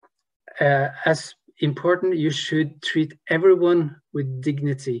as important, you should treat everyone with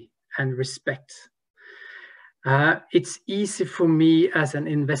dignity and respect. It's easy for me as an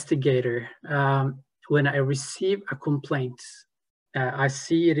investigator when I receive a complaint. I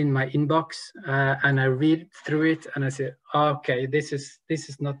see it in my inbox and I read through it and I say, okay, this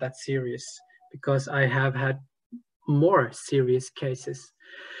is not that serious, because I have had more serious cases.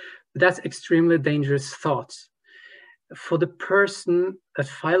 That's extremely dangerous thoughts. For the person that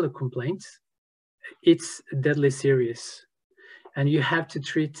filed a complaint, it's deadly serious, and you have to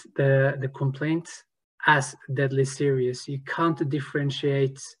treat the complaint as deadly serious. You can't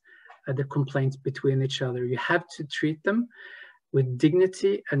differentiate the complaints between each other. You have to treat them with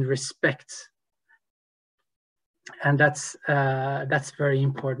dignity and respect, and that's very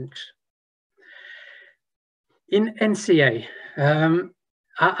important. In NCA,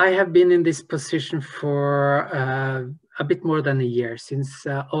 I have been in this position for a bit more than a year, since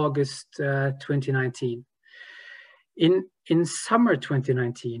August 2019. In summer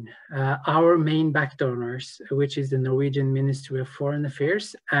 2019, our main back donors, which is the Norwegian Ministry of Foreign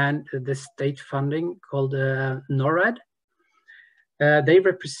Affairs and the state funding called NORAD, they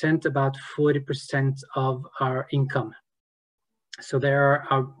represent about 40% of our income. So they are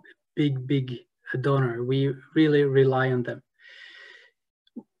our big donor. We really rely on them.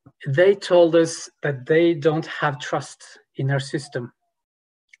 They told us that they don't have trust in our system,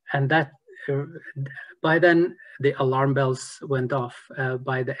 and that by then the alarm bells went off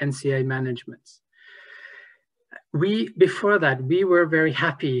by the NCA management. Before that, we were very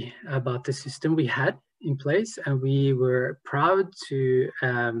happy about the system we had in place, and we were proud to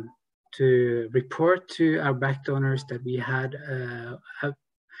report to our back donors that we had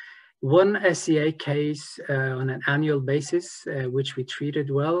one SCA case on an annual basis, which we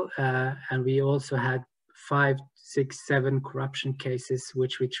treated well, and we also had 5, 6, 7 corruption cases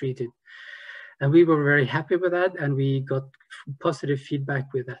which we treated. And we were very happy with that, and we got positive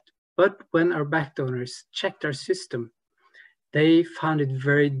feedback with that. But when our back donors checked our system, they found it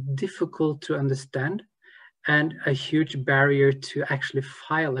very difficult to understand and a huge barrier to actually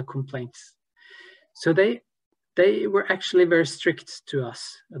file a complaint. So they were actually very strict to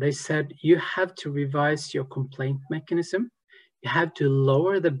us. They said, you have to revise your complaint mechanism. You have to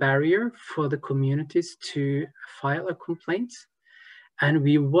lower the barrier for the communities to file a complaint. And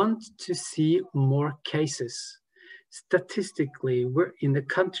we want to see more cases. Statistically, in the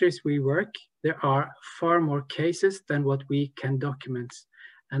countries we work, there are far more cases than what we can document.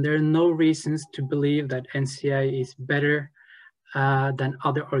 And there are no reasons to believe that NCA is better than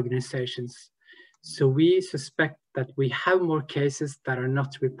other organizations. So we suspect that we have more cases that are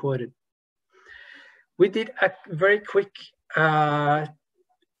not reported. We did a very quick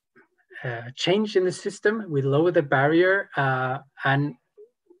change in the system. We lowered the barrier, and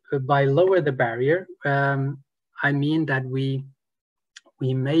by lower the barrier, I mean that we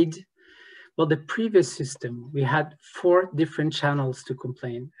made, well, the previous system, we had 4 different channels to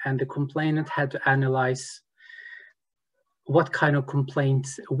complain, and the complainant had to analyze what kind of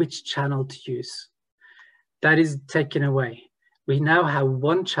complaints, which channel to use. That is taken away. We now have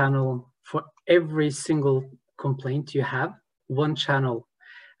 1 channel for every single complaint you have, 1 channel.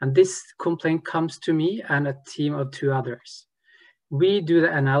 And this complaint comes to me and a team of 2 others. We do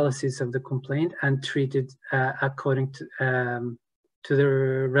the analysis of the complaint and treat it according to to the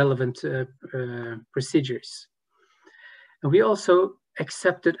relevant procedures. And we also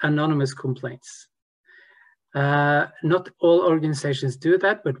accepted anonymous complaints. Not all organizations do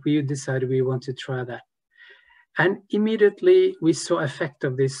that, but we decided we want to try that. And immediately we saw effect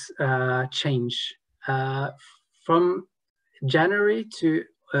of this change. From January to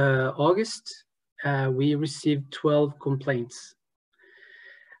August, we received 12 complaints.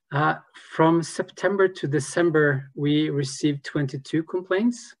 From September to December, we received 22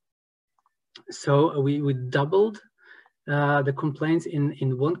 complaints. So we doubled the complaints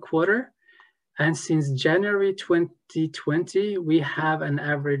in 1 quarter. And since January 2020, we have an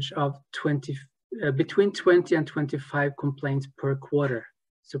average of between 20 and 25 complaints per quarter,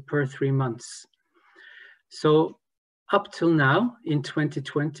 so per 3 months. So up till now, in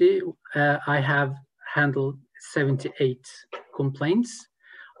 2020, I have handled 78 complaints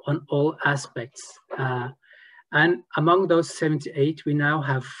on all aspects. And among those 78, we now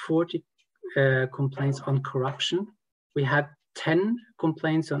have 40 complaints on corruption. We have 10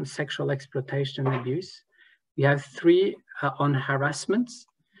 complaints on sexual exploitation and abuse. We have 3 on harassment.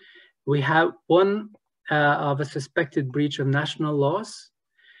 We have 1 of a suspected breach of national laws.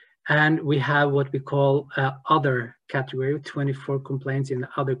 And we have what we call other category, 24 complaints in the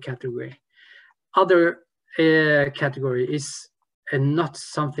other category. Other category is not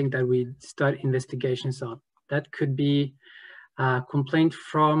something that we start investigations on. That could be a complaint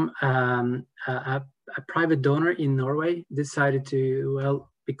from a private donor in Norway decided to,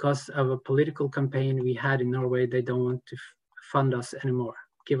 well, because of a political campaign we had in Norway, they don't want to fund us anymore,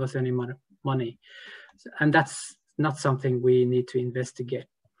 give us any money. And that's not something we need to investigate.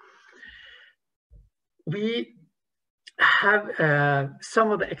 We have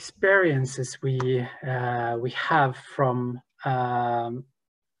some of the experiences we have from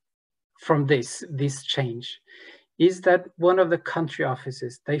this change is that one of the country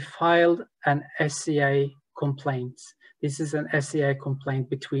offices, they filed an SCA complaint. This is an SCA complaint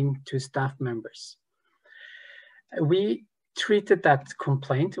between 2 staff members. We treated that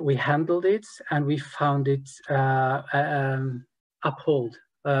complaint, we handled it, and we found it upheld.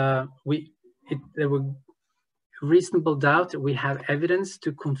 There were reasonable doubt. We have evidence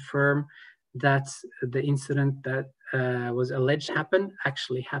to confirm that the incident that was alleged happened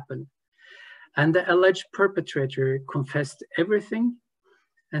actually happened. And the alleged perpetrator confessed everything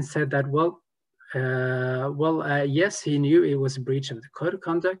and said that, yes, he knew it was a breach of the code of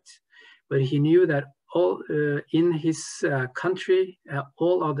conduct, but he knew that all in his country,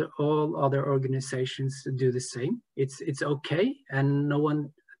 all other organizations do the same. It's okay, and no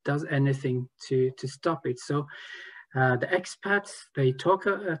one does anything to stop it. So the expats, they talk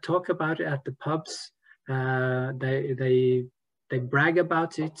about it at the pubs. They brag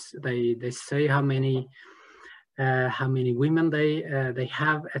about it. They say how many women they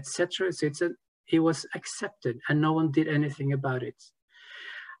have, etc. So it was accepted, and no one did anything about it.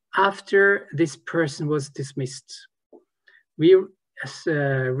 After this person was dismissed, we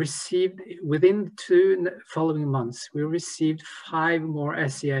received, within 2 following months, we received 5 more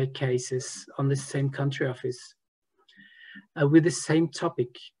SCA cases on the same country office with the same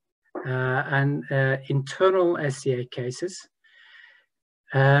topic and internal SCA cases.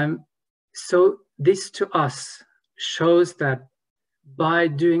 So this to us shows that by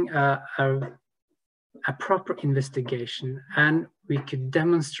doing a proper investigation, and we could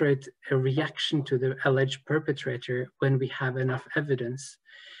demonstrate a reaction to the alleged perpetrator when we have enough evidence,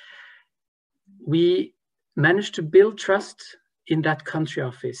 we managed to build trust in that country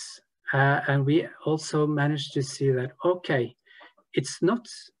office. And we also managed to see that, okay, it's not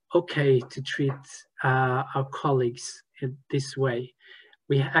okay to treat our colleagues in this way.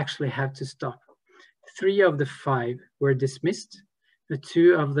 We actually have to stop. 3 of the 5 were dismissed. The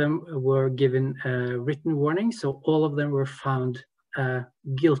 2 of them were given written warning, so all of them were found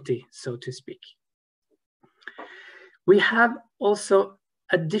guilty, so to speak. We have also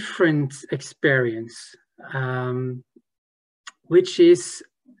a different experience, which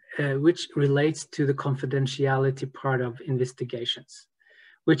relates to the confidentiality part of investigations,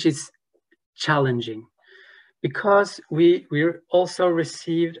 which is challenging, because we also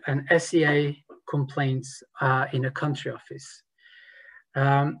received an SCA complaints in a country office.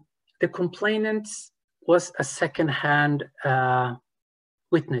 The complainant was a second-hand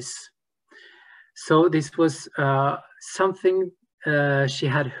witness. So this was something she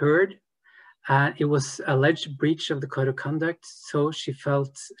had heard, and it was alleged breach of the code of conduct, so she felt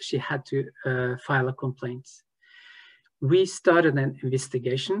she had to file a complaint. We started an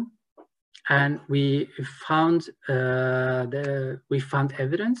investigation, and we found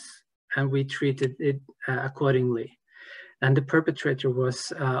evidence, and we treated it accordingly. and the perpetrator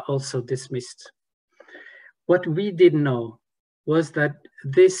was also dismissed. What we didn't know was that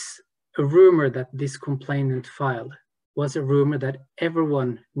this rumor that this complainant filed was a rumor that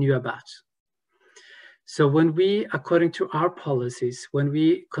everyone knew about. So when we, according to our policies, when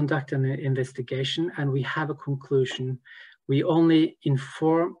we conduct an investigation and we have a conclusion, we only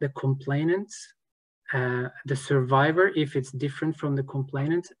inform the complainants, the survivor, if it's different from the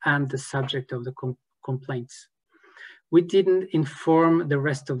complainant, and the subject of the complaints. We didn't inform the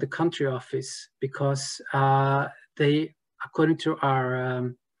rest of the country office because they, according to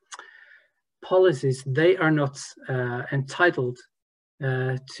our policies, they are not entitled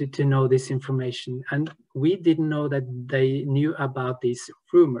to know this information, and we didn't know that they knew about these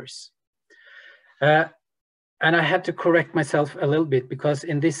rumors. And I had to correct myself a little bit, because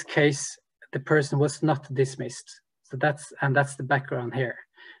in this case the person was not dismissed. So that's the background here,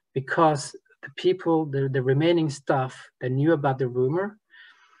 because the people, the remaining staff that knew about the rumor,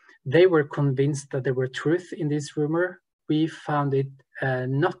 they were convinced that there were truth in this rumor. We found it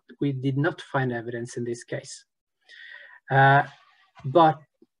we did not find evidence in this case. But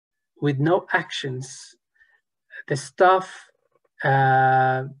with no actions, the staff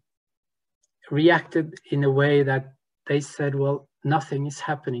reacted in a way that they said, well, nothing is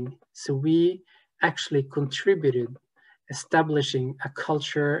happening. So we actually contributed establishing a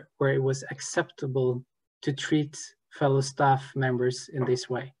culture where it was acceptable to treat fellow staff members in this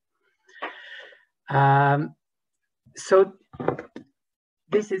way. So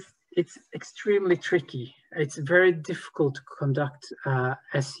it's extremely tricky. It's very difficult to conduct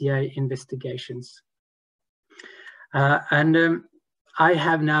SCA investigations. I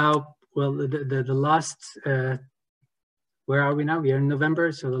have now, well, the last, where are we now? We are in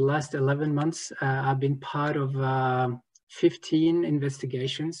November, so the last 11 months, I've been part of 15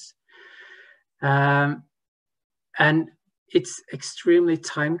 investigations. And it's extremely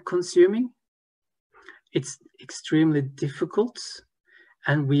time consuming. It's extremely difficult,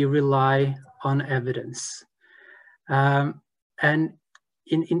 and we rely on evidence. And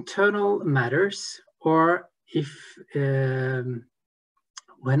in internal matters, or if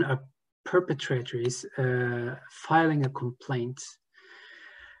when a perpetrator is filing a complaint,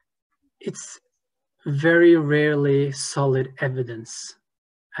 it's very rarely solid evidence,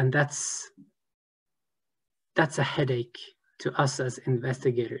 and that's a headache to us as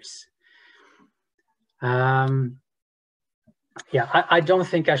investigators. Yeah, I don't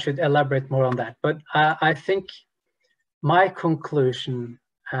think I should elaborate more on that, but I think my conclusion,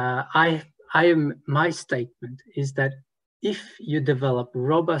 my statement is that if you develop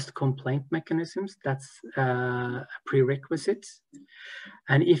robust complaint mechanisms, that's a prerequisite.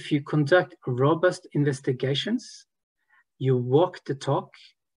 And if you conduct robust investigations, you walk the talk,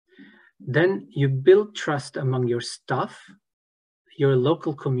 then you build trust among your staff, your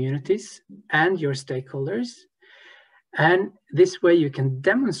local communities, and your stakeholders. And this way you can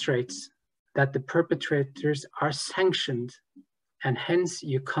demonstrate that the perpetrators are sanctioned, and hence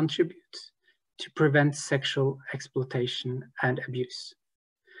you contribute to prevent sexual exploitation and abuse.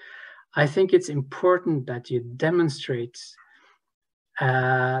 I think it's important that you demonstrate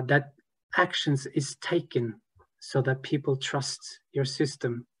that actions is taken so that people trust your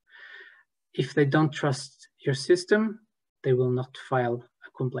system. If they don't trust your system, they will not file a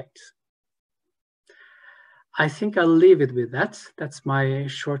complaint. I think I'll leave it with that. That's my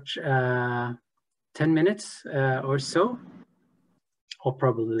short 10 minutes or so, or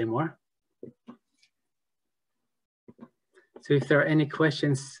probably more. So if there are any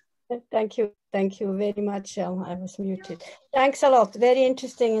questions. Thank you very much. I was muted. Thanks a lot. Very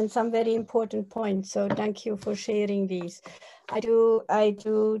interesting and some very important points. So thank you for sharing these. I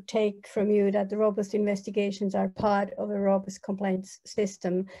do take from you that the robust investigations are part of a robust complaints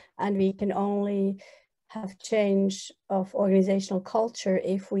system, and we can only have change of organizational culture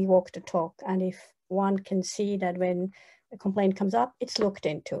if we walk the talk, and if one can see that when a complaint comes up, it's looked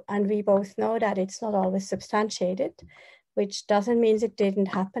into. And we both know that it's not always substantiated, which doesn't mean it didn't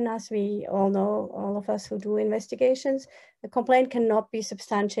happen. As we all know, all of us who do investigations, a complaint cannot be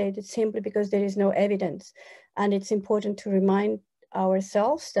substantiated simply because there is no evidence. And it's important to remind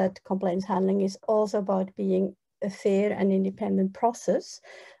ourselves that complaints handling is also about being a fair and independent process,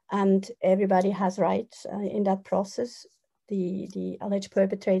 and everybody has rights in that process, the alleged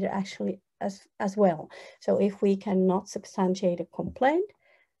perpetrator actually as well. So if we cannot substantiate a complaint,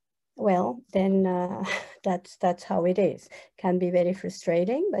 well, then that's how it is. Can be very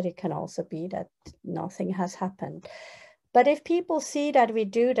frustrating, but it can also be that nothing has happened. But if people see that we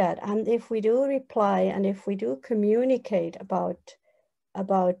do that, and if we do reply, and if we do communicate about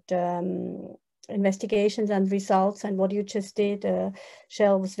investigations and results, and what you just did,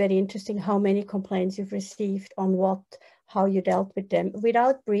 Shell, was very interesting. How many complaints you've received, on what, how you dealt with them,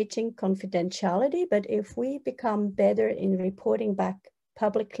 without breaching confidentiality. But if we become better in reporting back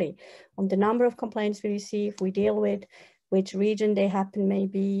publicly on the number of complaints we receive, we deal with, which region they happen,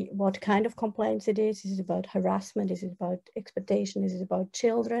 maybe what kind of complaints it is it about harassment, is it about exploitation, is it about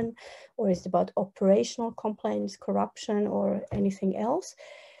children, or is it about operational complaints, corruption, or anything else?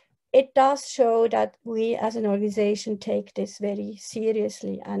 It does show that we as an organization take this very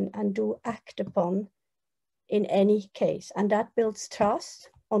seriously and do act upon in any case. And that builds trust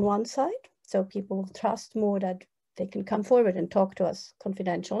on one side. So people will trust more that they can come forward and talk to us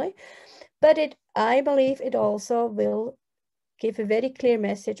confidentially. But I believe it also will give a very clear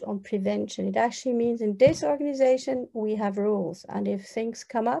message on prevention. It actually means in this organization, we have rules. And if things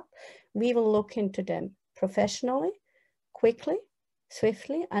come up, we will look into them professionally, quickly,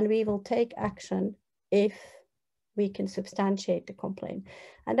 swiftly, and we will take action if we can substantiate the complaint.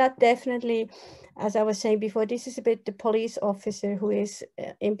 And that definitely, as I was saying before, this is a bit the police officer who is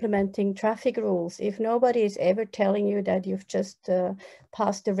implementing traffic rules. If nobody is ever telling you that you've just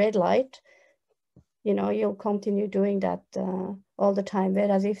passed the red light, you know, you'll continue doing that all the time.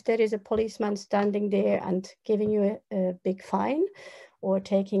 Whereas if there is a policeman standing there and giving you a big fine or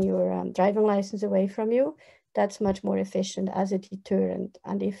taking your driving license away from you, that's much more efficient as a deterrent.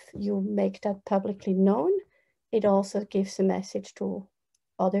 And if you make that publicly known, it also gives a message to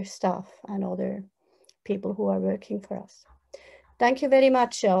other staff and other people who are working for us. Thank you very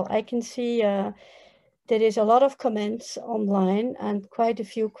much, Shell. I can see there is a lot of comments online and quite a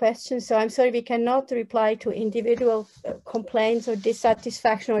few questions. So I'm sorry we cannot reply to individual complaints or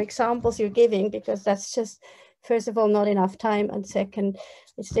dissatisfaction or examples you're giving, because that's just, first of all, not enough time. And second,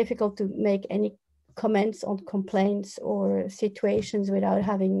 it's difficult to make any comments on complaints or situations without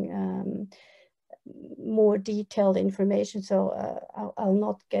having more detailed information. So I'll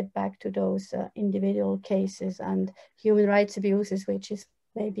not get back to those individual cases and human rights abuses, which is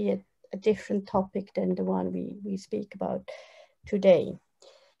maybe a different topic than the one we speak about today.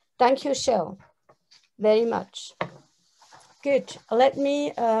 Thank you, Shell, very much. Good. Let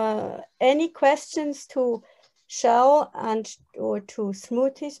me, any questions to Shell and or to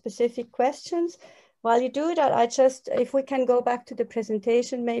Smoothie, specific questions? While you do that, I just, if we can go back to the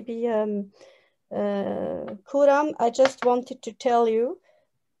presentation, maybe Khurram, I just wanted to tell you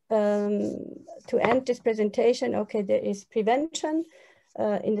to end this presentation, okay, there is prevention,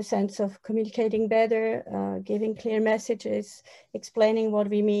 in the sense of communicating better, giving clear messages, explaining what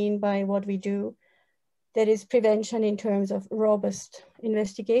we mean by what we do. There is prevention in terms of robust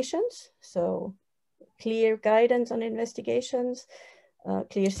investigations, so clear guidance on investigations,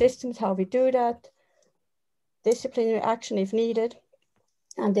 clear systems, how we do that, disciplinary action if needed.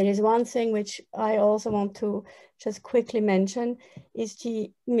 And there is one thing which I also want to just quickly mention, is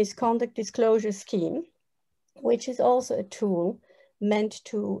the misconduct disclosure scheme, which is also a tool meant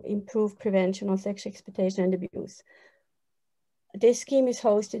to improve prevention on sexual exploitation and abuse. This scheme is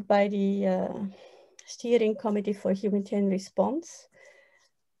hosted by the Steering Committee for Humanitarian Response.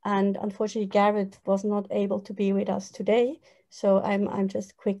 And unfortunately, Garrett was not able to be with us today. So I'm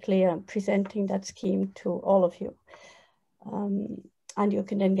just quickly presenting that scheme to all of you. And you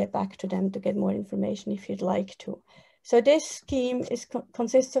can then get back to them to get more information if you'd like to. So this scheme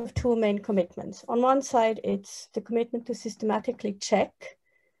consists of two main commitments. On one side, it's the commitment to systematically check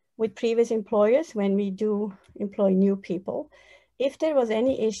with previous employers when we do employ new people, if there was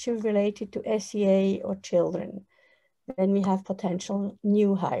any issue related to SEA or children, then we have potential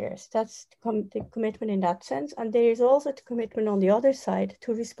new hires. That's the commitment in that sense. And there is also the commitment on the other side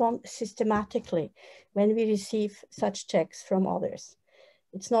to respond systematically when we receive such checks from others.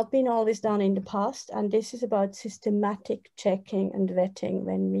 It's not been always done in the past, and this is about systematic checking and vetting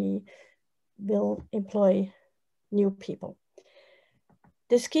when we will employ new people.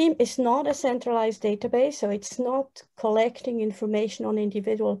 The scheme is not a centralized database, so it's not collecting information on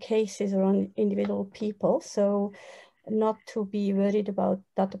individual cases or on individual people. So not to be worried about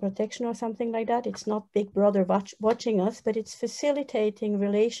data protection or something like that. It's not Big Brother watching us, but it's facilitating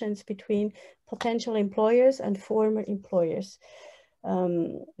relations between potential employers and former employers.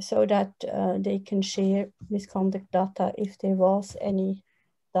 So that they can share misconduct data if there was any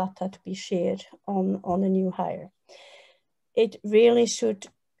data to be shared on a new hire. It really should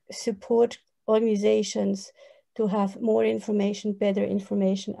support organizations to have more information, better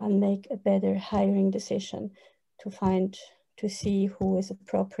information, and make a better hiring decision to see who is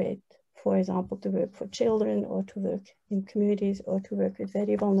appropriate, for example, to work for children or to work in communities or to work with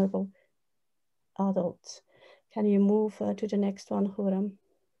very vulnerable adults. Can you move to the next one, Khurram?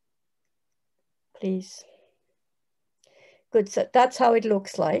 please. Good, so that's how it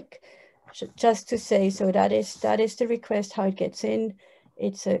looks like. Just to say, so that is the request, how it gets in.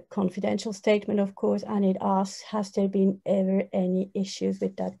 It's a confidential statement, of course, and it asks, has there been ever any issues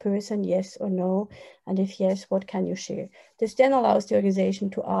with that person, yes or no? And if yes, what can you share? This then allows the organization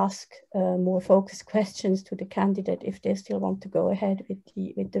to ask more focused questions to the candidate if they still want to go ahead with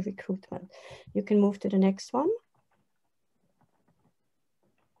the recruitment. You can move to the next one.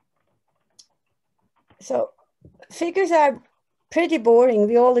 So figures are pretty boring,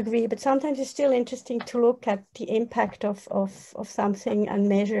 we all agree, but sometimes it's still interesting to look at the impact of something and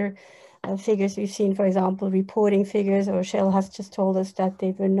measure figures. We've seen, for example, reporting figures, or Shell has just told us that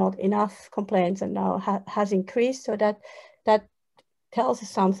they were not enough complaints and now has increased. So that tells us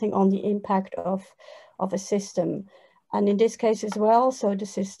something on the impact of a system. And in this case as well, so the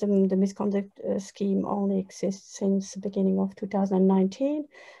system, the misconduct scheme only exists since the beginning of 2019.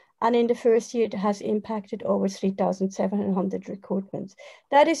 And in the first year, it has impacted over 3,700 recruitments.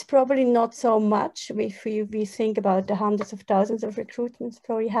 That is probably not so much if we think about the hundreds of thousands of recruitments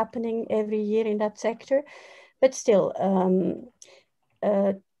probably happening every year in that sector. But still,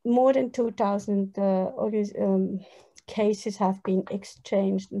 more than 2,000 cases have been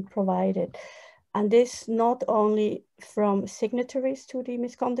exchanged and provided. And this not only from signatories to the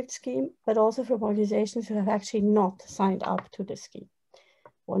misconduct scheme, but also from organizations who have actually not signed up to the scheme,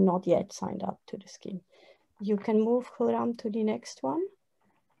 or not yet signed up to the scheme. You can move, Khurram, to the next one.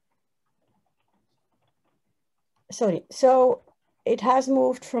 Sorry, so it has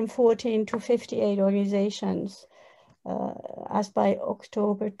moved from 14 to 58 organizations as by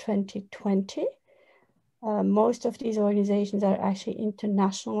October 2020. Most of these organizations are actually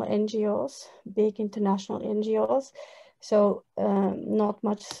international NGOs, big international NGOs. So not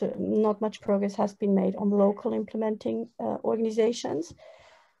much progress has been made on local implementing organizations.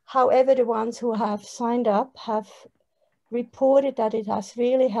 However, the ones who have signed up have reported that it has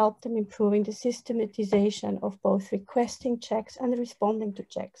really helped them improving the systematization of both requesting checks and responding to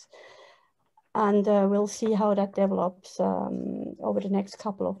checks. And we'll see how that develops over the next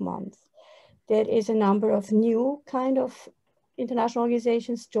couple of months. There is a number of new kind of international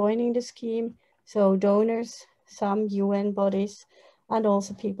organizations joining the scheme. So donors, some UN bodies, and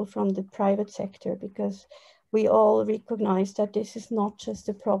also people from the private sector, because we all recognize that this is not just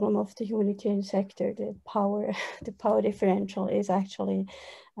a problem of the humanitarian sector. The power differential is actually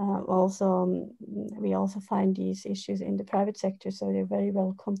we also find these issues in the private sector. So they're very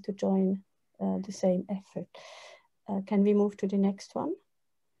welcome to join the same effort. Can we move to the next one?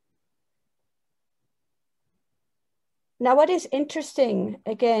 Now, what is interesting,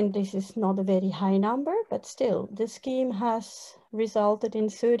 again, this is not a very high number, but still, the scheme has resulted in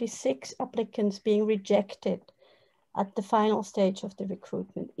 36 applicants being rejected at the final stage of the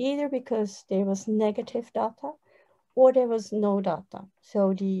recruitment, either because there was negative data or there was no data.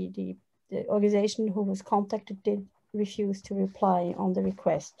 So the organization who was contacted did refuse to reply on the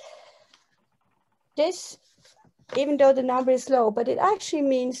request. This, even though the number is low, but it actually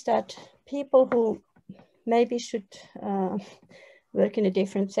means that people who maybe should work in a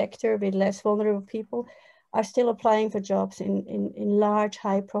different sector with less vulnerable people are still applying for jobs in large,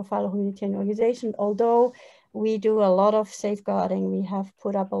 high-profile humanitarian organizations. Although we do a lot of safeguarding, we have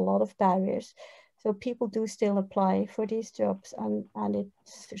put up a lot of barriers. So people do still apply for these jobs, and it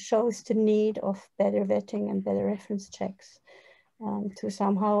shows the need of better vetting and better reference checks to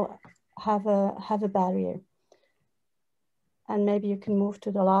somehow have a barrier. And maybe you can move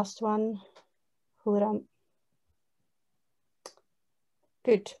to the last one, Khurram.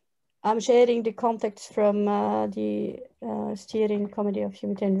 Good. I'm sharing the contacts from the Steering Committee of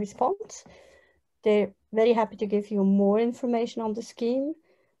Humanitarian Response. They're very happy to give you more information on the scheme,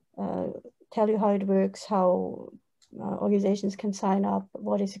 tell you how it works, how organizations can sign up,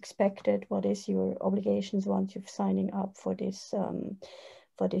 what is expected, what is your obligations once you're signing up for this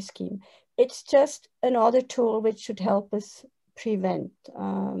scheme. It's just another tool which should help us prevent,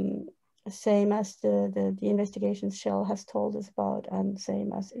 same as the investigations Shell has told us about, and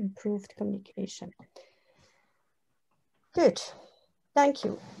same as improved communication. Good, thank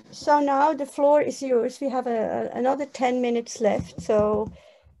you. So now the floor is yours. We have another 10 minutes left. So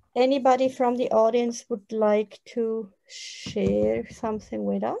anybody from the audience would like to share something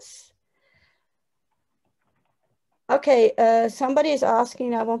with us? Okay, somebody is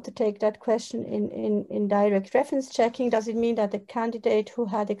asking, I want to take that question in direct reference checking. Does it mean that the candidate who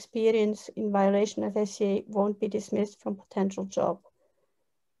had experience in violation of SCA won't be dismissed from potential job?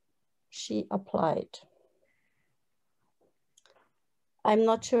 She applied. I'm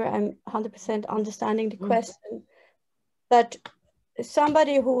not sure I'm 100% understanding the question, but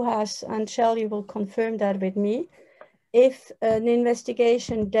somebody who has, and Shelley will confirm that with me, if an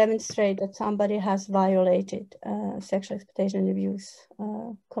investigation demonstrates that somebody has violated sexual exploitation and abuse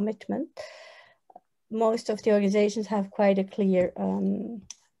commitment, most of the organizations have quite a clear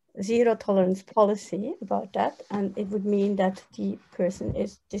zero tolerance policy about that, and it would mean that the person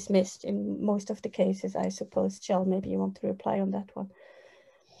is dismissed in most of the cases, I suppose. Shell, maybe you want to reply on that one.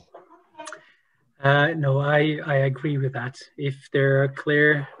 No, I agree with that. If there are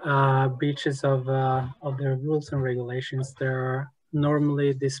clear breaches of the rules and regulations, they are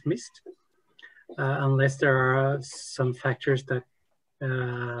normally dismissed, unless there are some factors that,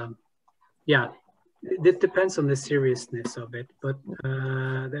 yeah, it depends on the seriousness of it. But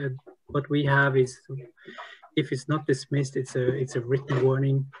what we have is, if it's not dismissed, it's a written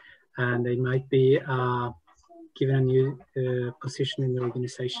warning, and they might be given a new position in the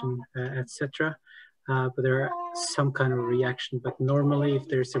organization, etc. But there are some kind of reaction. But normally, if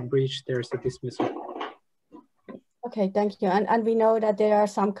there's a breach, there's a dismissal. Okay, thank you. And we know that there are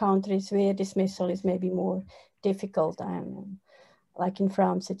some countries where dismissal is maybe more difficult. Like in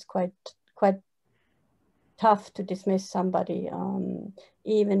France, it's quite tough to dismiss somebody,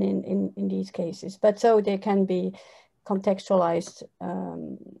 even in these cases. But so there can be contextualized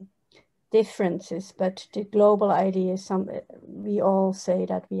differences, but the global idea is we all say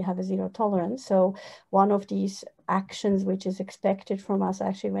that we have a zero tolerance. So one of these actions which is expected from us,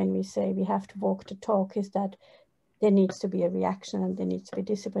 actually, when we say we have to walk the talk, is that there needs to be a reaction and there needs to be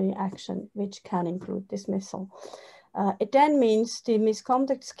disciplinary action, which can include dismissal. It then means the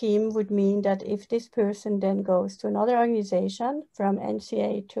misconduct scheme would mean that if this person then goes to another organization, from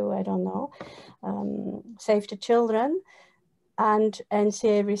NCA to, I don't know, Save the Children, and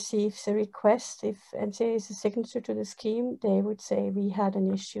NCA receives a request, if NCA is a signature to the scheme, they would say we had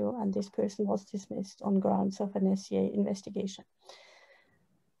an issue and this person was dismissed on grounds of an NCA investigation.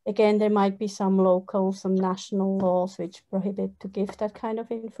 Again, there might be some local, some national laws which prohibit to give that kind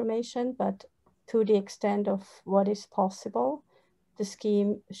of information, but to the extent of what is possible, the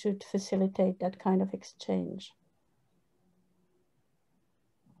scheme should facilitate that kind of exchange.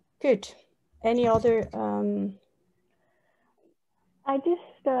 Good. Any other? I just,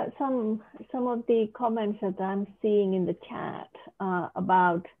 some of the comments that I'm seeing in the chat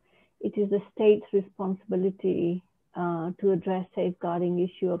about it is the state's responsibility to address safeguarding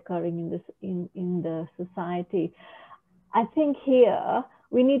issue occurring in the society. I think here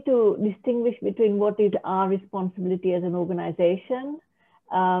we need to distinguish between what is our responsibility as an organization,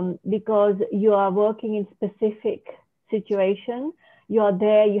 because you are working in specific situation. You are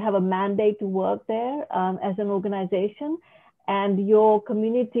there, you have a mandate to work there as an organization, and your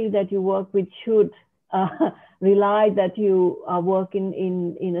community that you work with should rely that you are working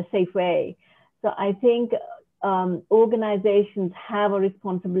in a safe way. So I think organizations have a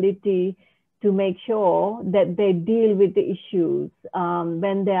responsibility to make sure that they deal with the issues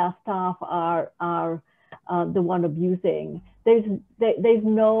when their staff are the one abusing. There's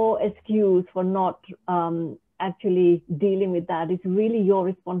no excuse for not actually dealing with that. It's really your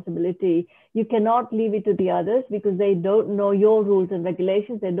responsibility. You cannot leave it to the others because they don't know your rules and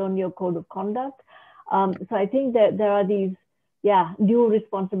regulations. They don't know your code of conduct. So I think that there are these, due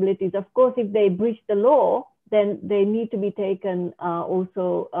responsibilities. Of course, if they breach the law, then they need to be taken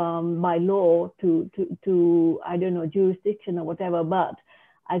also by law to I don't know, jurisdiction or whatever. But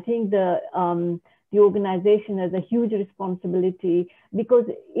I think the organization has a huge responsibility, because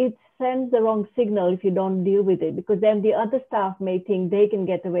it sends the wrong signal if you don't deal with it, because then the other staff may think they can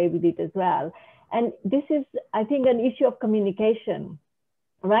get away with it as well. And this is, I think, an issue of communication,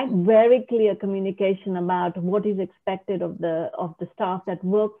 right? Very clear communication about what is expected of the staff that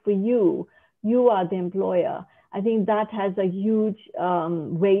work for you. You are the employer. I think that has a huge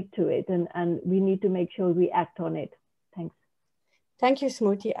weight to it, and we need to make sure we act on it. Thanks. Thank you,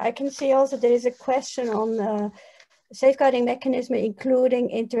 Smoothie. I can see also there is a question on safeguarding mechanism, including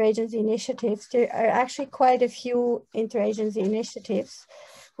interagency initiatives. There are actually quite a few interagency initiatives,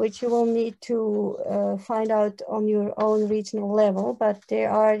 which you will need to find out on your own regional level, but there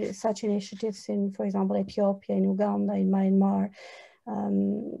are such initiatives in, for example, Ethiopia, in Uganda, in Myanmar,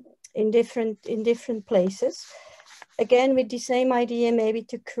 in different places. Again, with the same idea, maybe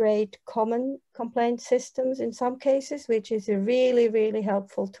to create common complaint systems in some cases, which is a really, really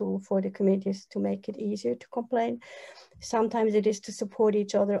helpful tool for the communities to make it easier to complain. Sometimes it is to support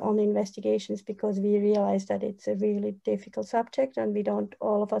each other on investigations, because we realize that it's a really difficult subject and we don't,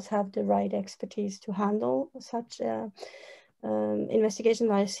 all of us have the right expertise to handle such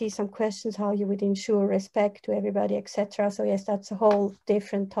investigation. I see some questions how you would ensure respect to everybody, etc. So yes, that's a whole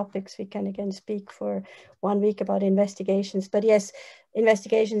different topics. We can again speak for 1 week about investigations. But yes,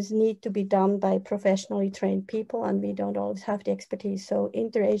 investigations need to be done by professionally trained people, and we don't always have the expertise. So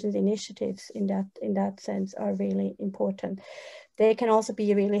interagency initiatives in that sense are really important. They can also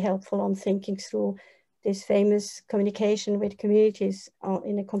be really helpful on thinking through this famous communication with communities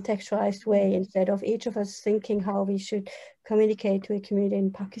in a contextualized way, instead of each of us thinking how we should communicate to a community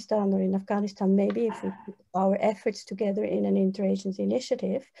in Pakistan or in Afghanistan. Maybe if we put our efforts together in an interagency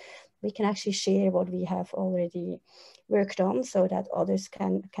initiative, we can actually share what we have already worked on, so that others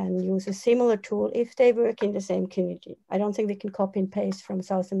can use a similar tool if they work in the same community. I don't think we can copy and paste from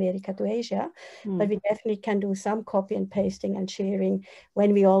South America to Asia, but we definitely can do some copy and pasting and sharing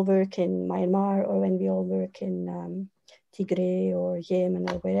when we all work in Myanmar, or when we all work in Tigray or Yemen,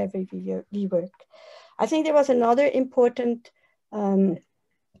 or wherever we work. I think there was another important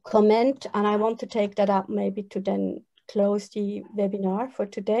comment, and I want to take that up maybe to then close the webinar for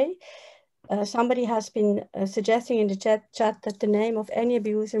today. Somebody has been suggesting in the chat that the name of any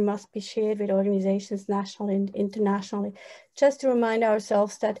abuser must be shared with organizations nationally and internationally, just to remind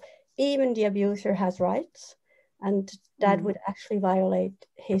ourselves that even the abuser has rights, and that would actually violate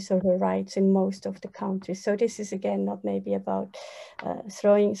his or her rights in most of the countries. So this is again not maybe about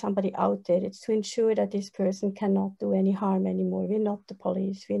throwing somebody out there. It's to ensure that this person cannot do any harm anymore. We're not the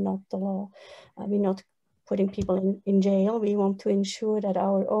police, we're not the law, we're not putting people in jail. We want to ensure that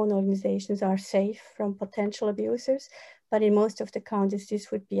our own organizations are safe from potential abusers. But in most of the countries,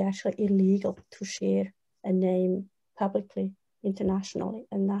 this would be actually illegal to share a name publicly, internationally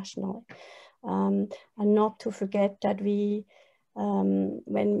and nationally. And not to forget that we, when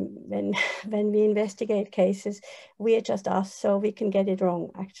we investigate cases, we are just us, so we can get it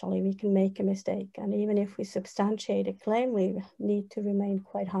wrong. Actually, we can make a mistake, and even if we substantiate a claim, we need to remain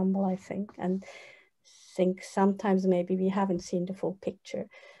quite humble, I think, and think sometimes maybe we haven't seen the full picture.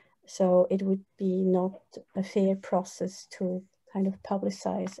 So it would be not a fair process to kind of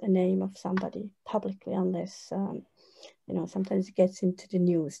publicize a name of somebody publicly, unless you know, sometimes it gets into the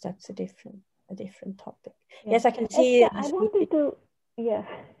news. That's a different topic. Yeah. Yes, I can see. Esther, I wanted to, yeah,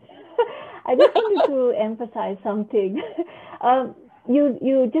 I just wanted to emphasize something.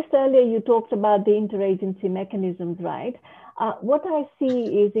 You just earlier you talked about the interagency mechanisms, right? What I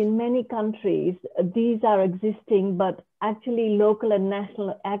see is in many countries, these are existing, but actually local and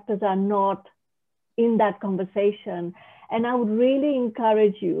national actors are not in that conversation. And I would really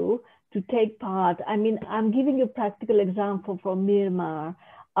encourage you to take part. I mean, I'm giving you a practical example from Myanmar.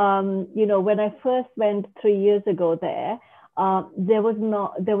 You know, when I first went 3 years ago there, there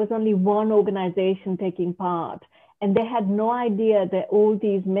was only one organization taking part. And they had no idea that all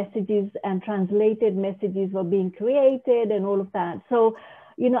these messages and translated messages were being created and all of that. So,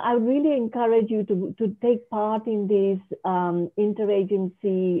 you know, I would really encourage you to take part in these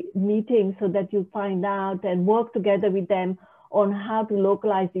interagency meetings, so that you find out and work together with them on how to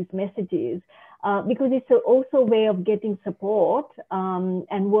localize these messages. Because it's also a way of getting support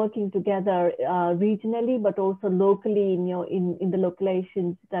and working together regionally, but also locally in the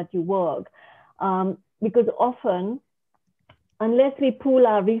locations that you work. Because often, unless we pool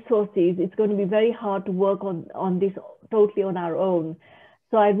our resources, it's going to be very hard to work on this totally on our own.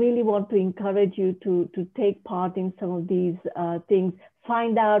 So I really want to encourage you to take part in some of these things,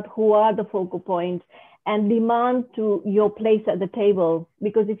 find out who are the focal points, and demand to your place at the table.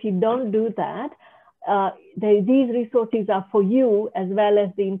 Because if you don't do that, these resources are for you as well as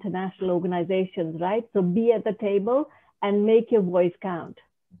the international organizations, right? So be at the table and make your voice count.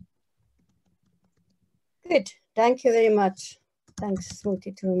 Good. Thank you very much. Thanks,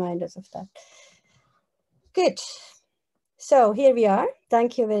 Smoothie, to remind us of that. Good. So here we are.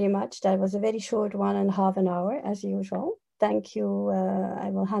 Thank you very much. That was a very short 1.5 hours, as usual. Thank you.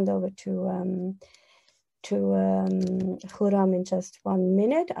 I will hand over to Khurram in just 1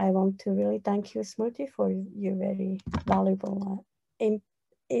 minute. I want to really thank you, Smoothie, for your very valuable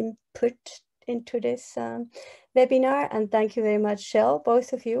input into this webinar. And thank you very much, Shell,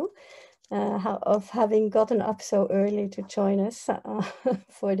 both of you, of having gotten up so early to join us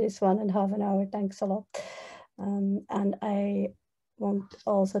for this 1.5 hours. Thanks a lot. And I want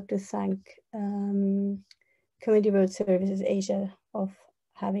also to thank Community World Services Asia of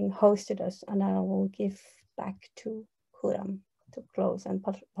having hosted us, and I will give back to Khurram to close, and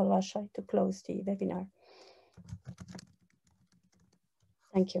Palwashai to close the webinar.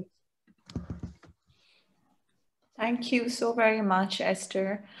 Thank you. Thank you so very much,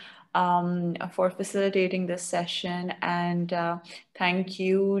 Esther. for facilitating this session, and thank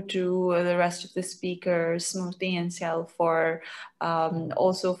you to the rest of the speakers, Smriti and Sel, for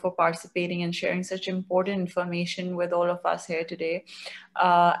also for participating and sharing such important information with all of us here today.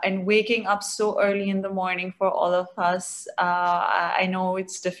 And waking up so early in the morning for all of us. I know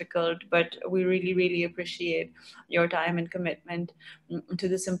it's difficult, but we really, really appreciate your time and commitment to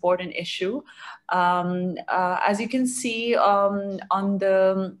this important issue. As you can see on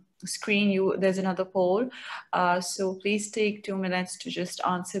the screen, there's another poll. So please take 2 minutes to just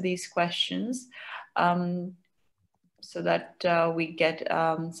answer these questions so that we get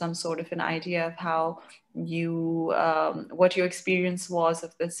some sort of an idea of how what your experience was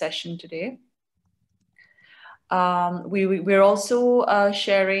of this session today. We're also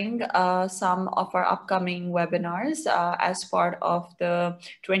sharing some of our upcoming webinars as part of the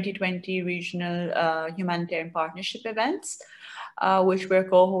 2020 Regional Humanitarian Partnership events, which we're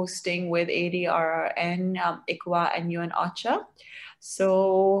co-hosting with ADRRN, ICWA, and UN OCHA.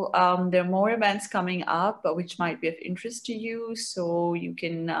 So there are more events coming up which might be of interest to you. So you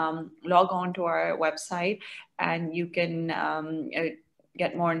can log on to our website and you can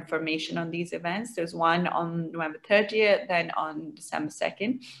get more information on these events. There's one on November 30th, then on December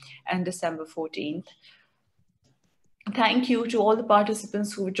 2nd and December 14th. Thank you to all the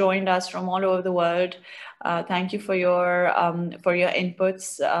participants who joined us from all over the world. Thank you for your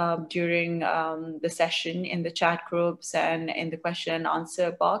inputs during the session in the chat groups and in the question and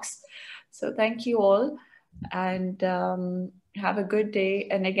answer box. So thank you all, and have a good day.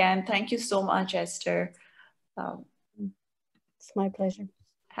 And again, thank you so much, Esther. It's my pleasure.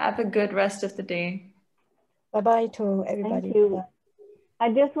 Have a good rest of the day. Bye-bye to everybody. Thank you.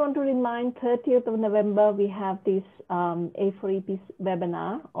 I just want to remind 30th of November, we have this A4EP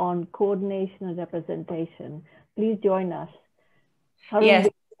webinar on coordination and representation. Please join us. Harun Yes.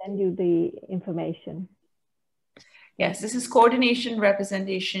 will send you the information. Yes, this is coordination,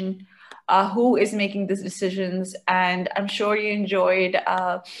 representation, who is making these decisions. And I'm sure you enjoyed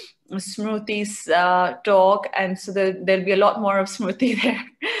Smriti's talk. And so there'll be a lot more of Smriti there.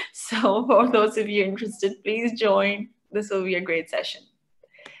 So for those of you interested, please join. This will be a great session.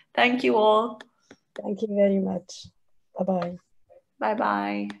 Thank you all. Thank you very much. Bye-bye.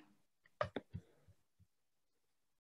 Bye-bye.